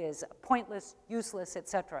that it is pointless, useless,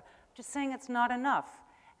 etc. I'm just saying it's not enough.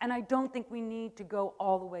 And I don't think we need to go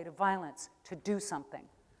all the way to violence to do something.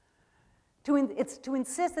 It's to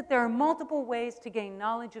insist that there are multiple ways to gain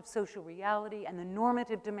knowledge of social reality and the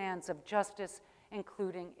normative demands of justice,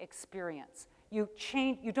 including experience. You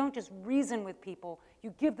don't just reason with people,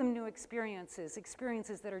 you give them new experiences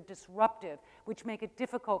that are disruptive, which make it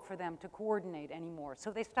difficult for them to coordinate anymore, so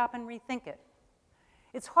they stop and rethink it.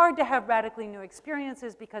 It's hard to have radically new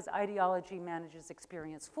experiences because ideology manages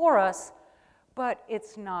experience for us, but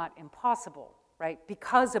it's not impossible, right?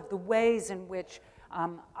 Because of the ways in which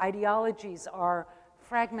ideologies are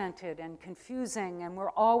fragmented and confusing, and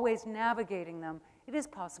we're always navigating them, it is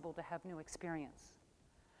possible to have new experience.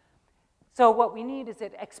 So what we need is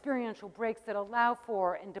experiential breaks that allow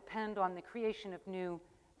for and depend on the creation of new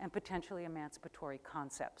and potentially emancipatory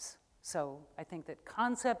concepts. So I think that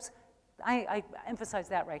concepts, I emphasize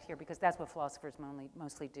that right here because that's what philosophers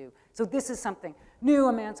mostly do. So this is something, new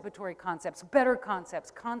emancipatory concepts, better concepts,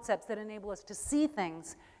 concepts that enable us to see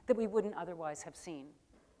things that we wouldn't otherwise have seen.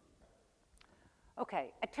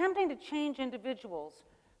 Okay, attempting to change individuals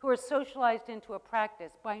who are socialized into a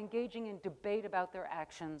practice by engaging in debate about their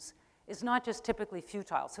actions is not just typically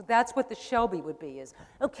futile. So that's what the Shelby would be, is,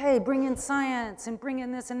 okay, bring in science and bring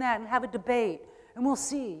in this and that and have a debate and we'll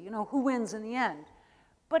see, who wins in the end.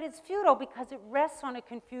 But it's futile because it rests on a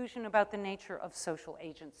confusion about the nature of social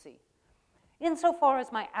agency. Insofar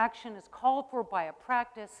as my action is called for by a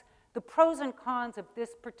practice, the pros and cons of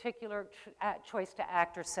this particular choice to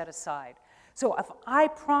act are set aside. So if I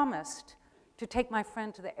promised to take my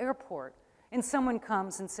friend to the airport and someone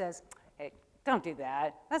comes and says, hey, don't do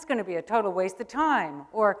that, that's going to be a total waste of time,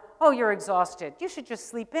 or, oh, you're exhausted, you should just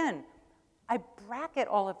sleep in. I bracket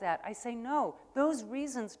all of that. I say, no, those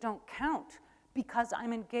reasons don't count, because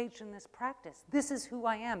I'm engaged in this practice. This is who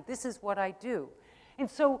I am. This is what I do. And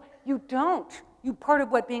so you don't. Part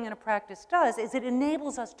of what being in a practice does is it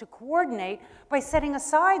enables us to coordinate by setting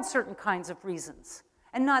aside certain kinds of reasons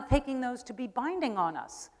and not taking those to be binding on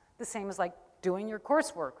us. The same as like doing your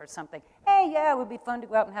coursework or something. Hey, yeah, it would be fun to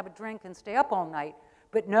go out and have a drink and stay up all night,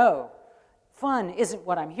 but no, fun isn't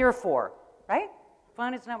what I'm here for, right?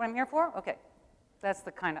 Fun is not what I'm here for? Okay, that's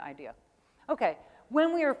the kind of idea. Okay,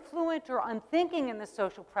 when we are fluent or unthinking in the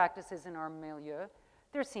social practices in our milieu,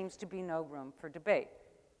 there seems to be no room for debate.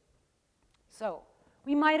 So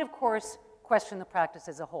we might, of course, question the practice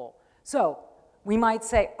as a whole. So we might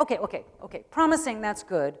say, okay, promising, that's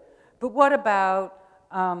good, but what about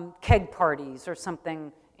keg parties or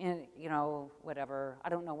something, whatever. I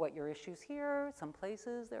don't know what your issues here. Some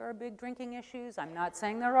places there are big drinking issues. I'm not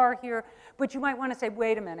saying there are here, but you might want to say,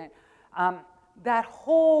 wait a minute. That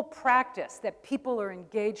whole practice that people are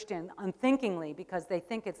engaged in unthinkingly because they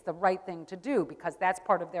think it's the right thing to do, because that's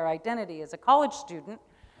part of their identity as a college student,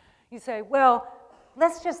 you say, well,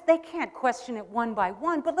 they can't question it one by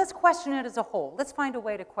one, but let's question it as a whole. Let's find a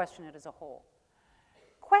way to question it as a whole.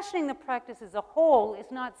 Questioning the practice as a whole is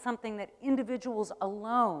not something that individuals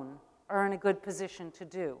alone are in a good position to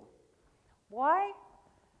do. Why?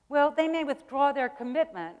 Well, they may withdraw their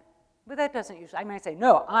commitment, but that doesn't usually, I might say,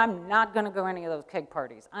 no, I'm not going to go to any of those keg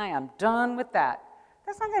parties. I am done with that.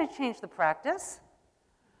 That's not going to change the practice.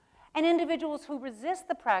 And individuals who resist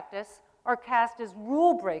the practice are cast as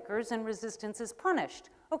rule breakers, and resistance is punished.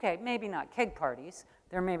 Okay, maybe not keg parties.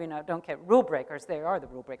 They're maybe not, don't get rule breakers. They are the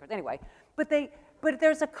rule breakers anyway. But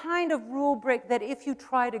there's a kind of rule break that if you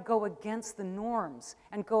try to go against the norms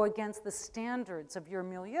and go against the standards of your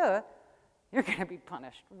milieu, you're going to be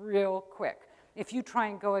punished real quick. If you try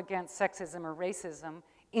and go against sexism or racism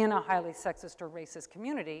in a highly sexist or racist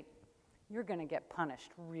community, you're going to get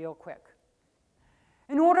punished real quick.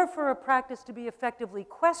 In order for a practice to be effectively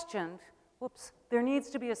questioned, there needs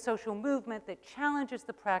to be a social movement that challenges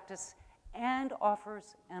the practice and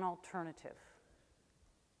offers an alternative.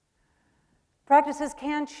 Practices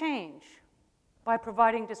can change by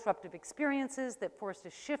providing disruptive experiences that force a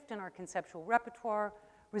shift in our conceptual repertoire,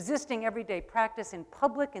 resisting everyday practice in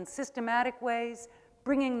public and systematic ways,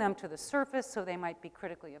 bringing them to the surface so they might be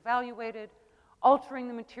critically evaluated, altering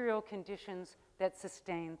the material conditions that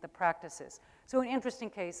sustain the practices. So an interesting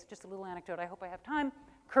case, just a little anecdote, I hope I have time,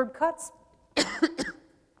 curb cuts.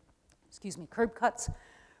 Excuse me, curb cuts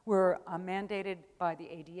were mandated by the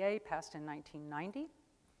ADA, passed in 1990.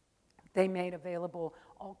 They made available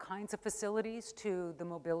all kinds of facilities to the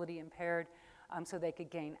mobility impaired so they could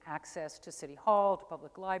gain access to City Hall, to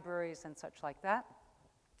public libraries, and such like that.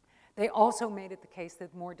 They also made it the case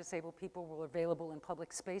that more disabled people were available in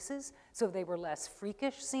public spaces, so they were less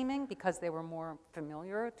freakish seeming because they were more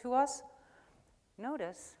familiar to us.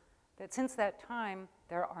 Notice that since that time,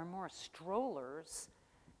 there are more strollers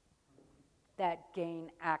that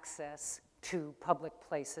gain access to public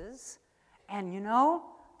places. And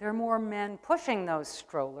there are more men pushing those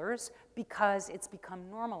strollers because it's become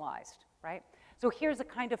normalized, right? So here's a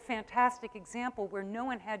kind of fantastic example where no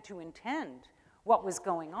one had to intend what was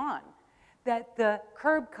going on, that the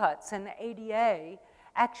curb cuts and the ADA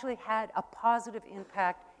actually had a positive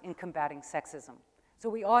impact in combating sexism. So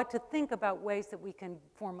we ought to think about ways that we can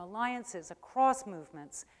form alliances across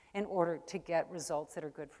movements in order to get results that are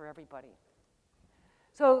good for everybody.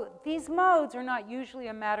 So these modes are not usually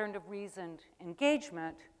a matter of reasoned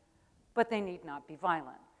engagement, but they need not be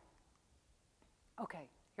violent. Okay,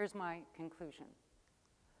 here's my conclusion.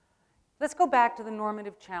 Let's go back to the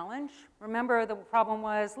normative challenge. Remember, the problem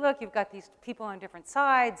was, look, you've got these people on different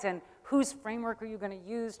sides, and whose framework are you going to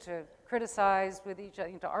use to criticize with each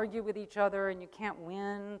other, to argue with each other, and you can't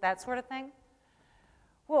win, that sort of thing?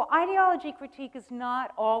 Well, ideology critique is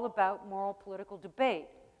not all about moral political debate,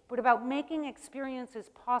 but about making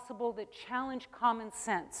experiences possible that challenge common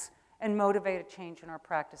sense and motivate a change in our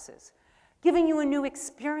practices. Giving you a new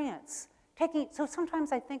experience. So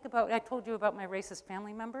sometimes I think about, I told you about my racist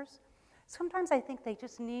family members. Sometimes I think they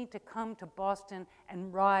just need to come to Boston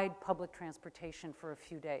and ride public transportation for a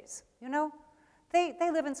few days. They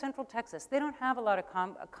live in Central Texas. They don't have a lot of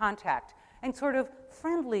contact and sort of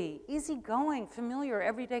friendly, easygoing, familiar,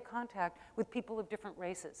 everyday contact with people of different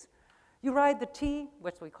races. You ride the T,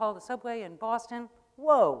 which we call the subway in Boston,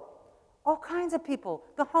 whoa, all kinds of people,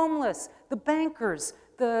 the homeless, the bankers,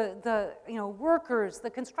 the workers, the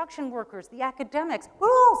construction workers, the academics, we're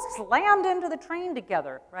all slammed into the train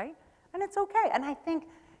together, right? And it's okay. And I think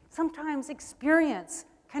sometimes experience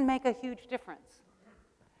can make a huge difference.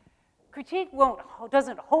 Critique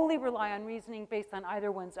doesn't wholly rely on reasoning based on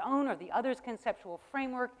either one's own or the other's conceptual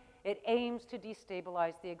framework. It aims to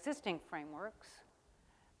destabilize the existing frameworks.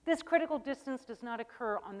 This critical distance does not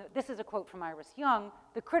occur on the, this is a quote from Iris Young,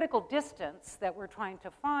 the critical distance that we're trying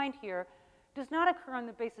to find here does not occur on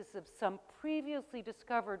the basis of some previously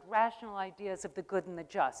discovered rational ideas of the good and the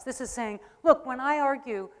just. This is saying, look, when I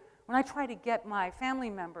argue, when I try to get my family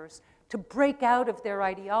members to break out of their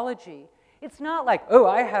ideology, it's not like, oh,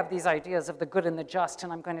 I have these ideas of the good and the just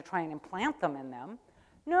and I'm going to try and implant them in them.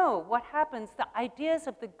 No, what happens, the ideas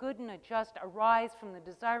of the good and the just arise from the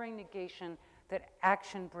desiring negation that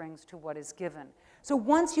action brings to what is given. So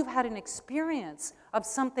once you've had an experience of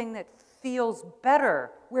something that feels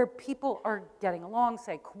better, where people are getting along,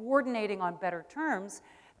 say, coordinating on better terms,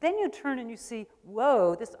 then you turn and you see,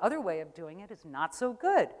 whoa, this other way of doing it is not so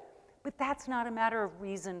good. But that's not a matter of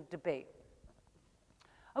reasoned debate.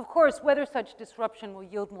 Of course, whether such disruption will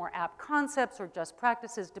yield more apt concepts or just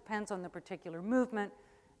practices depends on the particular movement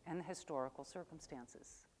and the historical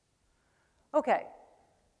circumstances. Okay,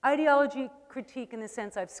 ideology critique in the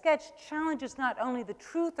sense I've sketched challenges not only the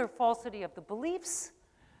truth or falsity of the beliefs,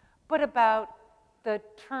 but about the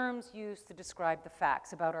terms used to describe the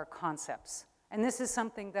facts, about our concepts. And this is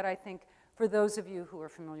something that I think, for those of you who are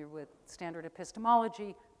familiar with standard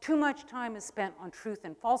epistemology, too much time is spent on truth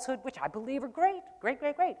and falsehood, which I believe are great, great,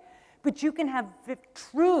 great, great. But you can have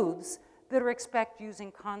truths that are expect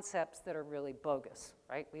using concepts that are really bogus,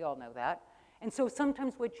 right? We all know that. And so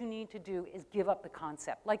sometimes what you need to do is give up the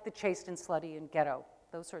concept, like the chaste and slutty and ghetto,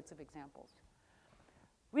 those sorts of examples.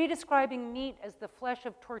 Redescribing meat as the flesh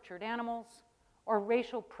of tortured animals, or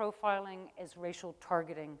racial profiling as racial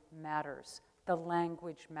targeting matters. The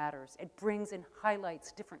language matters. It brings and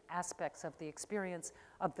highlights different aspects of the experience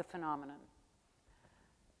of the phenomenon.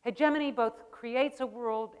 Hegemony both creates a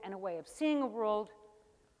world and a way of seeing a world,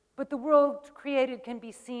 but the world created can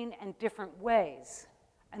be seen in different ways.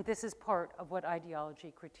 And this is part of what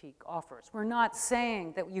ideology critique offers. We're not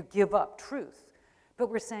saying that you give up truth, but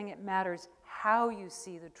we're saying it matters how you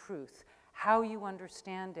see the truth, how you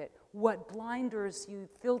understand it, what blinders you,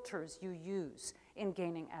 filters you use in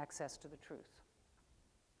gaining access to the truth.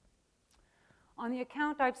 On the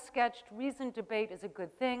account I've sketched, reasoned debate is a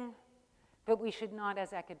good thing, but we should not,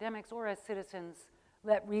 as academics or as citizens,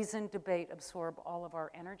 let reasoned debate absorb all of our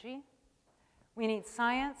energy. We need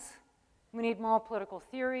science, we need moral political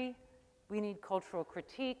theory, we need cultural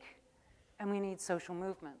critique, and we need social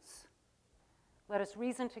movements. Let us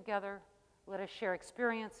reason together, let us share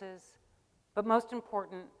experiences, but most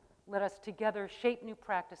important, let us together shape new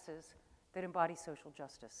practices that embody social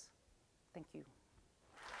justice. Thank you.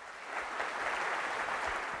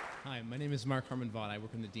 Hi, my name is Mark Harmon-Vaught. I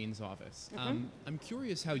work in the Dean's office. I'm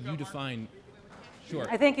curious how you define... Sure.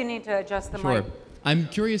 I think you need to adjust the mic. I'm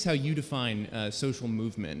curious how you define social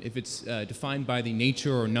movement, if it's defined by the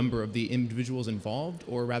nature or number of the individuals involved,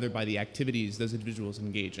 or rather by the activities those individuals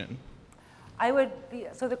engage in.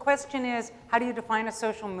 So the question is, how do you define a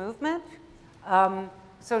social movement?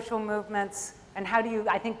 Social movements, and how do you,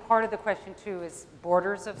 I think part of the question too is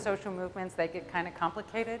borders of social movements, they get kind of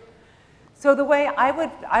complicated. So the way I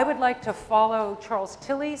would like to follow Charles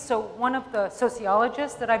Tilly, so one of the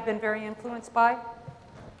sociologists that I've been very influenced by,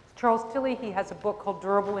 Charles Tilly, he has a book called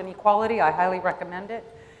Durable Inequality, I highly recommend it.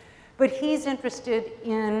 But he's interested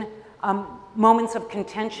in moments of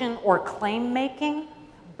contention or claim making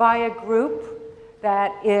by a group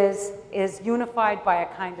that is unified by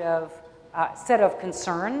a kind of set of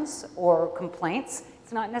concerns or complaints.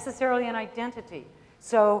 It's not necessarily an identity.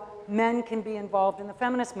 So men can be involved in the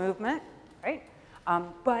feminist movement, right?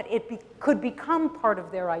 But it could become part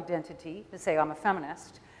of their identity to say, I'm a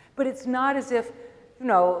feminist. But it's not as if, you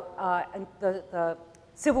know, the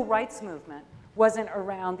civil rights movement wasn't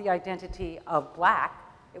around the identity of black.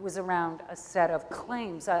 It was around a set of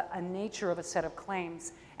claims, a nature of a set of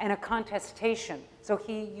claims, and a contestation. So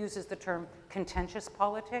he uses the term contentious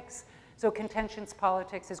politics. So contentious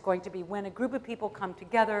politics is going to be when a group of people come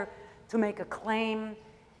together to make a claim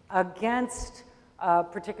against a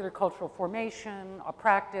particular cultural formation, a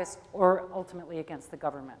practice, or ultimately against the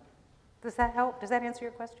government. Does that help? Does that answer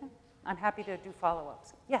your question? I'm happy to do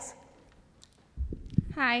follow-ups. Yes?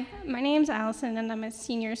 Hi, my name's Allison, and I'm a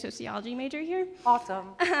senior sociology major here.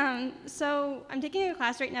 Awesome. So I'm taking a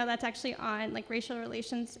class right now that's actually on like racial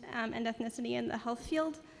relations and ethnicity in the health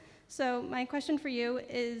field. So my question for you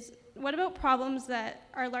is, what about problems that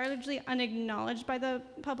are largely unacknowledged by the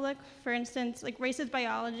public? For instance, like racist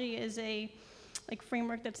biology is a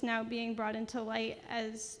framework that's now being brought into light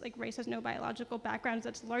as like race has no biological backgrounds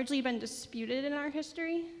that's largely been disputed in our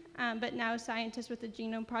history. But now scientists with the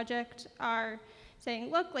Genome Project are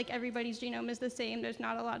saying, look, like everybody's genome is the same. There's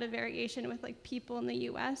not a lot of variation with like people in the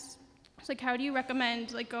US. So like how do you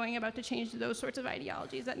recommend like going about to change those sorts of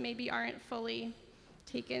ideologies that maybe aren't fully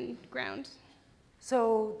taken ground?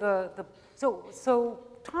 So so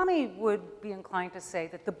Tommy would be inclined to say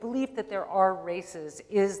that the belief that there are races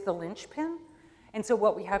is the linchpin, and so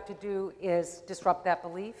what we have to do is disrupt that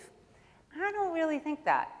belief. I don't really think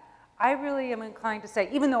that. I really am inclined to say,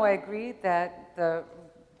 even though I agree that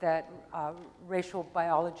racial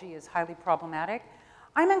biology is highly problematic,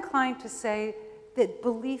 I'm inclined to say that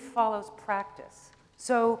belief follows practice.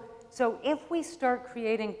 So if we start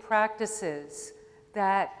creating practices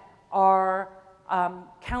that are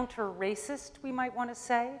counter-racist, we might want to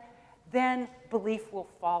say, then belief will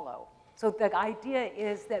follow. So the idea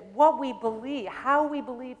is that what we believe, how we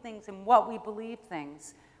believe things and what we believe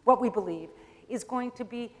is going to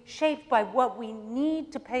be shaped by what we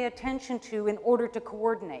need to pay attention to in order to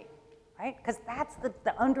coordinate, right? Because that's the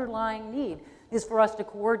underlying need, is for us to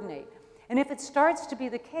coordinate. And if it starts to be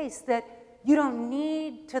the case that you don't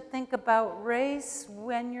need to think about race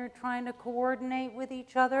when you're trying to coordinate with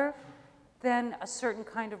each other, then a certain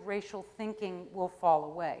kind of racial thinking will fall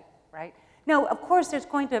away, right? Now, of course, there's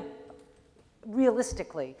going to,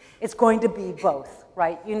 realistically, it's going to be both,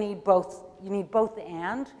 right? You need both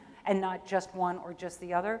and not just one or just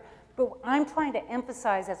the other. But what I'm trying to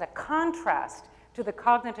emphasize as a contrast to the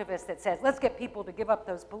cognitivist that says, let's get people to give up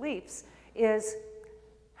those beliefs, is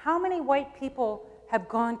how many white people have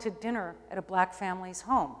gone to dinner at a black family's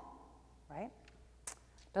home, right?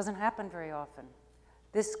 Doesn't happen very often.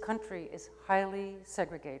 This country is highly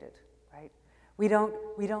segregated, right? We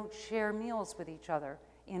don't share meals with each other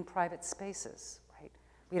in private spaces, right?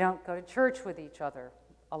 We don't go to church with each other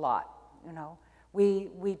a lot, you know?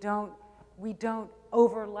 We don't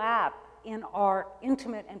overlap in our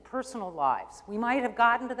intimate and personal lives. We might have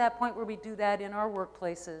gotten to that point where we do that in our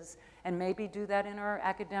workplaces and maybe do that in our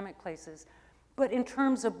academic places. But in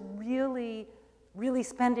terms of really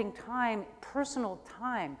spending time, personal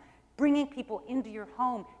time, bringing people into your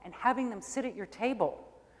home and having them sit at your table,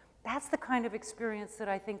 that's the kind of experience that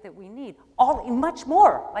I think that we need. Much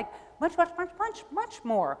more, like much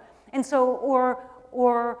more. And so,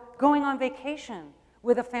 or going on vacation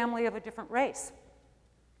with a family of a different race.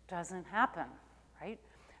 Doesn't happen, right?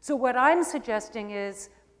 So what I'm suggesting is,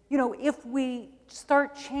 you know, if we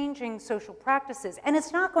start changing social practices, and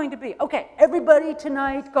it's not going to be, okay, everybody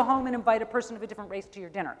tonight go home and invite a person of a different race to your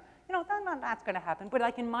dinner. You know, that's going to happen. But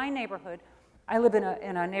like in my neighborhood, I live in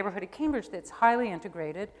a neighborhood at Cambridge that's highly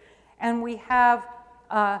integrated, and we have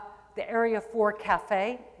the Area 4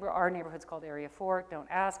 Cafe, where our neighborhood's called Area 4, don't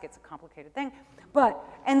ask, it's a complicated thing.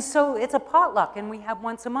 And so it's a potluck, and we have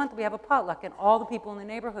once a month, we have a potluck, and all the people in the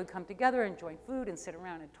neighborhood come together, enjoy food, and sit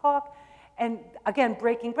around and talk. And again,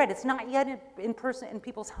 breaking bread. It's not yet in person in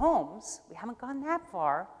people's homes. We haven't gone that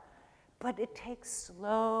far, but it takes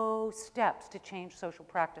slow steps to change social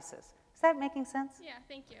practices. Is that making sense? Yeah,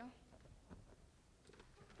 thank you.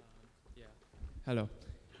 Yeah. Hello.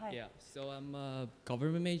 Hi. Yeah, so I'm a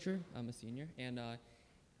government major. I'm a senior, and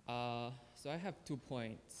so I have 2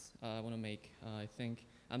 points I want to make. I think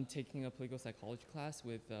I'm taking a political psychology class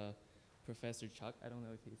with Professor Chuck. I don't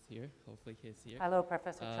know if he's here. Hopefully he's here. Hello,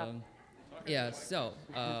 Professor Chuck. Yeah, so,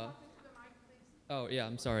 oh yeah,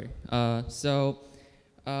 I'm sorry. So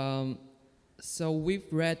we've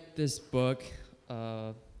read this book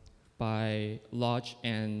by Lodge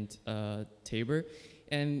and Tabor,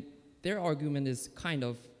 and their argument is kind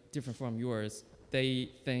of different from yours. They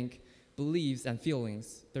think beliefs and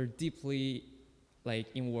feelings, they're deeply like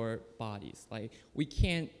in our bodies. Like we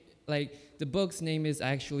can't, like the book's name is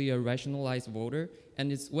actually A Rationalized Voter,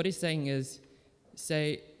 and what it's saying is,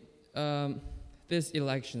 say, this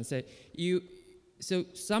election, so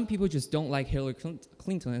some people just don't like Hillary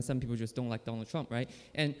Clinton and some people just don't like Donald Trump, right?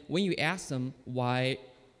 And when you ask them why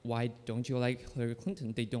don't you like Hillary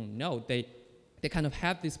Clinton, they don't know. They kind of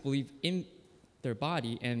have this belief in their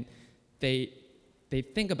body, and they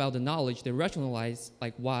think about the knowledge, they rationalize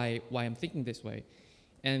like why I'm thinking this way.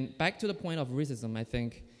 And back to the point of racism, I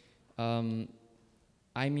think,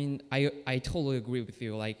 I mean, I totally agree with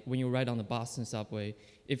you. Like when you ride on the Boston subway,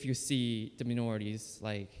 if you see the minorities,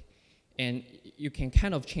 like, and you can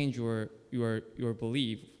kind of change your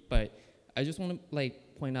belief, but I just want to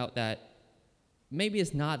like point out that maybe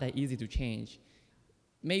it's not that easy to change.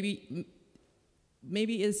 Maybe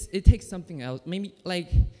it takes something else. Maybe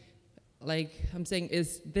like I'm saying,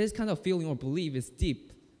 is this kind of feeling or belief is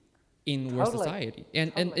deep in our society,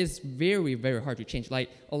 and it's very, very hard to change. Like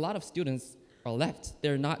a lot of students are left;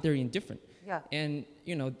 they're indifferent. Yeah. And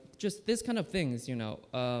you know, just this kind of things. You know,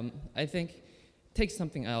 I think takes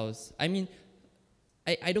something else. I mean,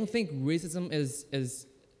 I don't think racism is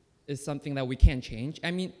something that we can change.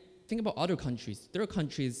 I mean, think about other countries. There are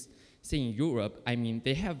countries say in Europe, I mean,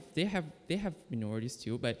 they have minorities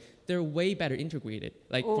too, but they're way better integrated.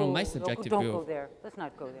 Like from my subjective view. Don't go there. Let's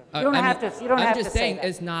not go there. You don't have to. You don't have to say that. I'm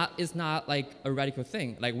just saying it's not like a radical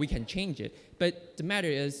thing. Like we can change it, but the matter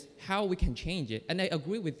is how we can change it. And I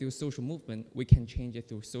agree with you, social movement. We can change it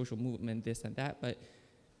through social movement, this and that.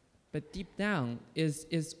 But deep down is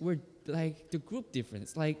we're like the group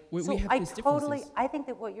difference. Like we have these differences. I think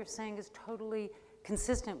that what you're saying is totally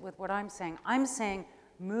consistent with what I'm saying. I'm saying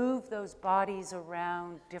move those bodies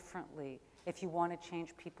around differently if you want to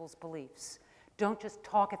change people's beliefs. Don't just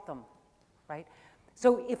talk at them, right?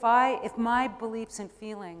 So if my beliefs and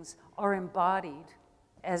feelings are embodied,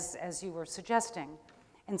 as you were suggesting,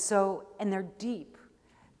 and they're deep,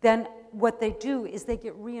 then what they do is they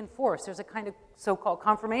get reinforced. There's a kind of so-called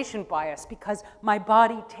confirmation bias because my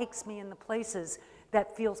body takes me in the places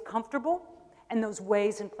that feels comfortable, and those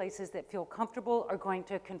ways and places that feel comfortable are going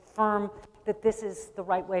to confirm that this is the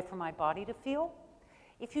right way for my body to feel.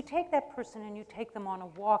 If you take that person and you take them on a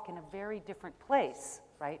walk in a very different place,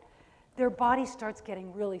 right, their body starts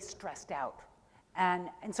getting really stressed out. And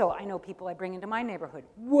so I know people I bring into my neighborhood.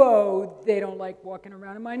 Whoa, they don't like walking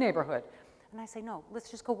around in my neighborhood. And I say, no, let's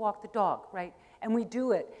just go walk the dog, right? And we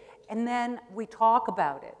do it. And then we talk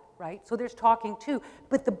about it, right? So there's talking too.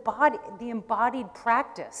 But the embodied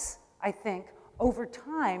practice, I think, over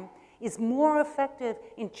time is more effective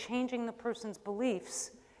in changing the person's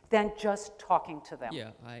beliefs than just talking to them. Yeah,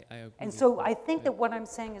 I agree. And so I think that what I'm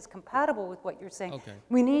saying is compatible with what you're saying. Okay.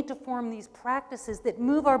 We need to form these practices that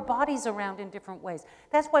move our bodies around in different ways.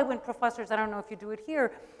 That's why when professors, I don't know if you do it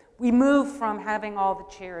here, we move from having all the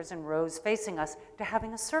chairs and rows facing us to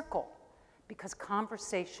having a circle, because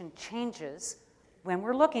conversation changes when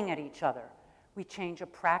we're looking at each other. We change a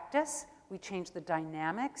practice, we change the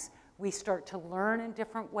dynamics, we start to learn in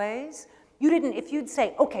different ways. If you'd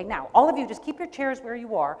say, okay, now, all of you just keep your chairs where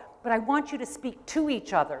you are, but I want you to speak to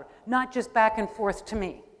each other, not just back and forth to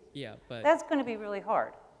me. Yeah, but that's going to be really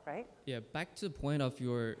hard, right? Yeah, back to the point of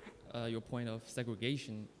your point of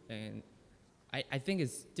segregation, and I think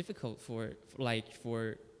it's difficult for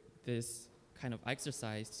this kind of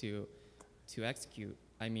exercise to execute.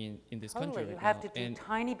 I mean, in this country right you have to do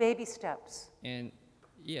tiny baby steps. And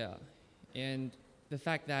yeah, and the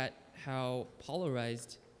fact that how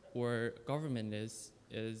polarized our government is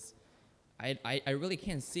I really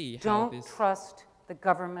can't see how this. Don't trust the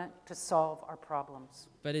government to solve our problems.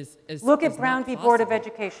 But look at Brown v. Board of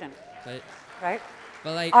Education, right?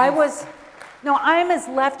 But like I'm as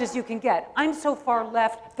left as you can get. I'm so far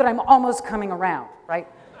left that I'm almost coming around, right?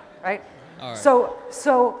 Right? All right.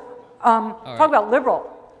 So talk about liberal.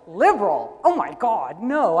 Liberal? Oh my God,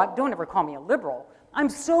 no, don't ever call me a liberal. I'm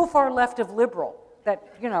so far left of liberal that,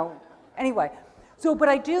 anyway. So, but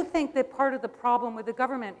I do think that part of the problem with the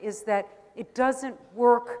government is that it doesn't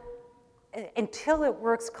work until it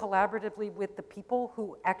works collaboratively with the people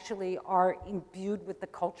who actually are imbued with the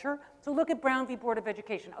culture. So look at Brown v. Board of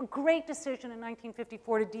Education, a great decision in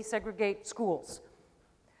 1954 to desegregate schools.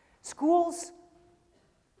 Schools,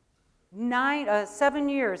 9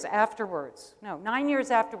 years afterwards, in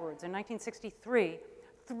 1963,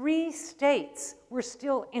 3 states were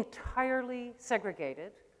still entirely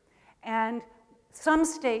segregated, and some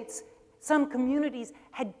states, some communities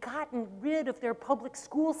had gotten rid of their public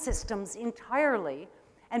school systems entirely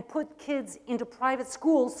and put kids into private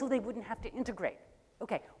schools so they wouldn't have to integrate.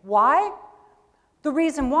 Okay, why? The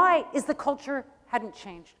reason why is the culture hadn't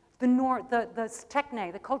changed. The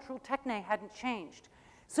cultural techne hadn't changed.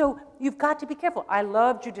 So you've got to be careful. I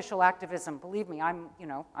love judicial activism, believe me, I'm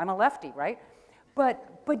a lefty, right?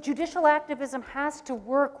 But judicial activism has to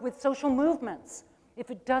work with social movements. If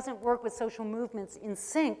it doesn't work with social movements in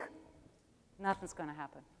sync, nothing's going to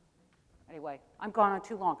happen. Anyway, I'm gone on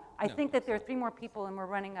too long. I think that there are 3 more people, and we're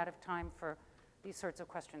running out of time for these sorts of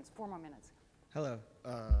questions. 4 more minutes. Hello.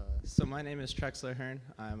 So my name is Trexler Hearn.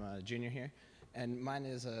 I'm a junior here. And mine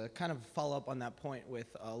is a kind of follow-up on that point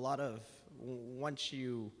with a lot of, once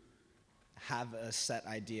you have a set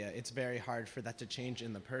idea, it's very hard for that to change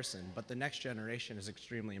in the person. But the next generation is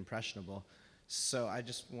extremely impressionable. So I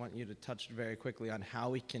just want you to touch very quickly on how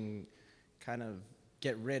we can kind of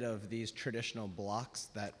get rid of these traditional blocks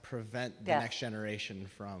that prevent the next generation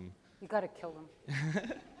from... You got to kill them.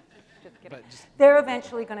 Just kidding. They're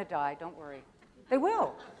eventually going to die, don't worry. They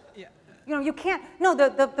will. Yeah. You can't... No,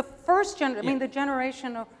 the first generation, I mean, the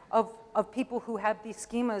generation of people who have these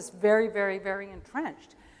schemas very, very, very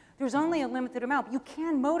entrenched, there's only a limited amount. You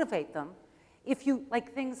can motivate them if you,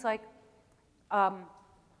 like things like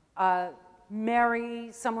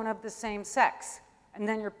marry someone of the same sex, and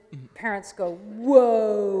then your parents go,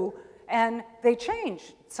 whoa, And they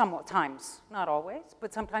change sometimes, not always,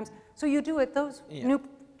 but sometimes. So you do it, those new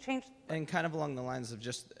change. And kind of along the lines of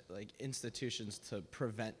just like institutions to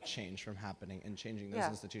prevent change from happening and changing those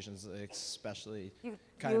institutions, especially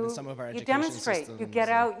kind of in some of our education demonstrate. systems. You get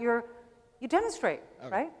out you demonstrate,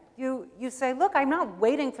 right? You say, look, I'm not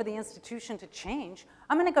waiting for the institution to change.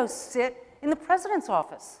 I'm going to go sit in the president's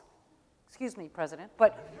office. Excuse me, President,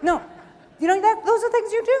 but no, you know, those are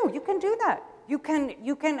things you do. You can do that. You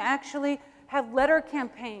can actually have letter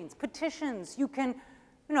campaigns, petitions. You can,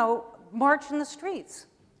 you know, march in the streets.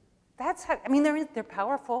 That's how, I mean, they're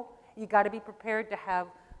powerful. You got to be prepared to have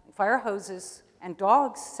fire hoses and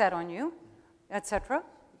dogs set on you, etc.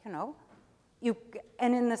 You know,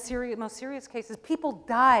 and in the most serious cases, people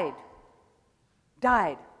died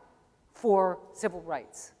for civil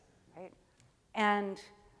rights, right? And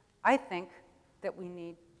I think that we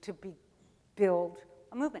need to build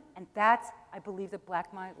a movement, and I believe that Black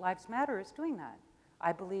Lives Matter is doing that.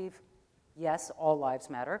 I believe, yes, all lives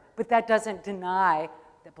matter, but that doesn't deny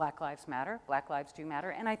that Black lives matter. Black lives do matter,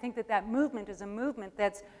 and I think that that movement is a movement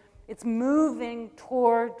it's moving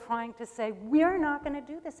toward trying to say, we're not going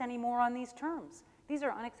to do this anymore on these terms. These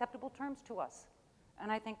are unacceptable terms to us,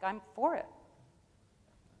 and I think I'm for it.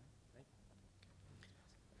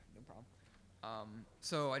 No problem.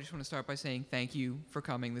 So I just want to start by saying thank you for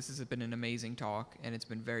coming. This has been an amazing talk, and it's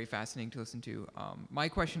been very fascinating to listen to. My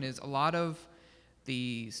question is, a lot of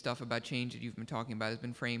the stuff about change that you've been talking about has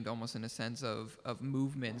been framed almost in a sense of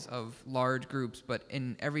movements, of large groups, but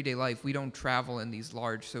in everyday life, we don't travel in these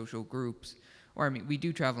large social groups. Or, I mean, we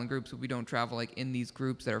do travel in groups, but we don't travel like in these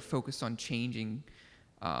groups that are focused on changing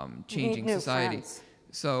society. Friends.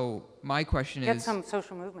 So my question is... Get some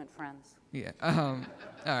social movement friends. Yeah, all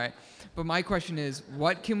right. But my question is,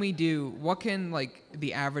 what can we do, what can like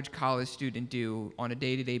the average college student do on a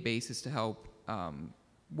day-to-day basis to help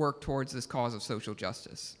work towards this cause of social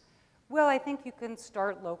justice? Well, I think you can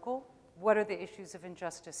start local. What are the issues of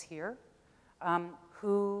injustice here?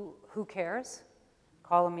 Who cares?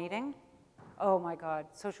 Call a meeting. Oh my God,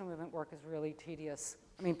 social movement work is really tedious.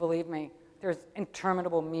 I mean, believe me, there's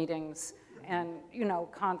interminable meetings and, you know,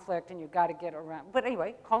 conflict, and you've got to get around. But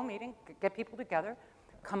anyway, call a meeting, get people together,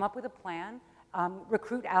 come up with a plan,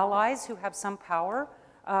 recruit allies who have some power.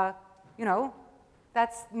 You know,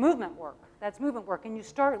 that's movement work. That's movement work. And you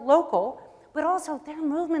start local, but also there are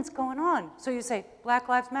movements going on. So you say, Black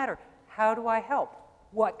Lives Matter. How do I help?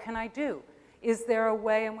 What can I do? Is there a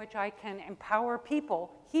way in which I can empower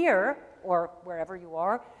people here, or wherever you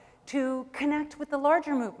are, to connect with the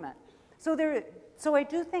larger movement? So I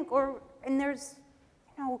do think, and there's,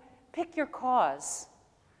 you know, pick your cause.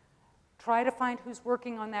 Try to find who's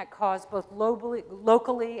working on that cause, both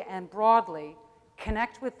locally and broadly.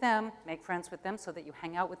 Connect with them, make friends with them so that you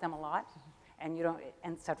hang out with them a lot, and you don't,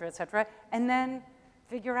 et cetera, and then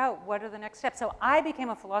figure out what are the next steps. So I became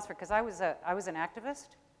a philosopher because I was an activist.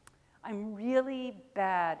 I'm really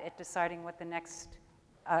bad at deciding what the next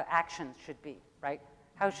actions should be, right?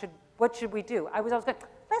 What should we do? I was always going,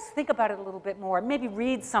 let's think about it a little bit more, maybe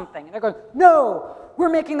read something. And they're going, no, we're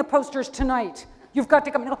making the posters tonight. You've got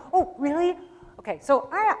to come. And I go, oh, really? Okay, so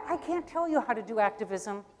I can't tell you how to do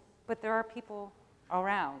activism, but there are people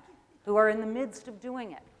around who are in the midst of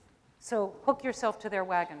doing it. So hook yourself to their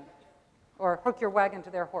wagon, or hook your wagon to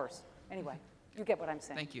their horse. Anyway, you get what I'm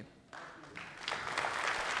saying. Thank you.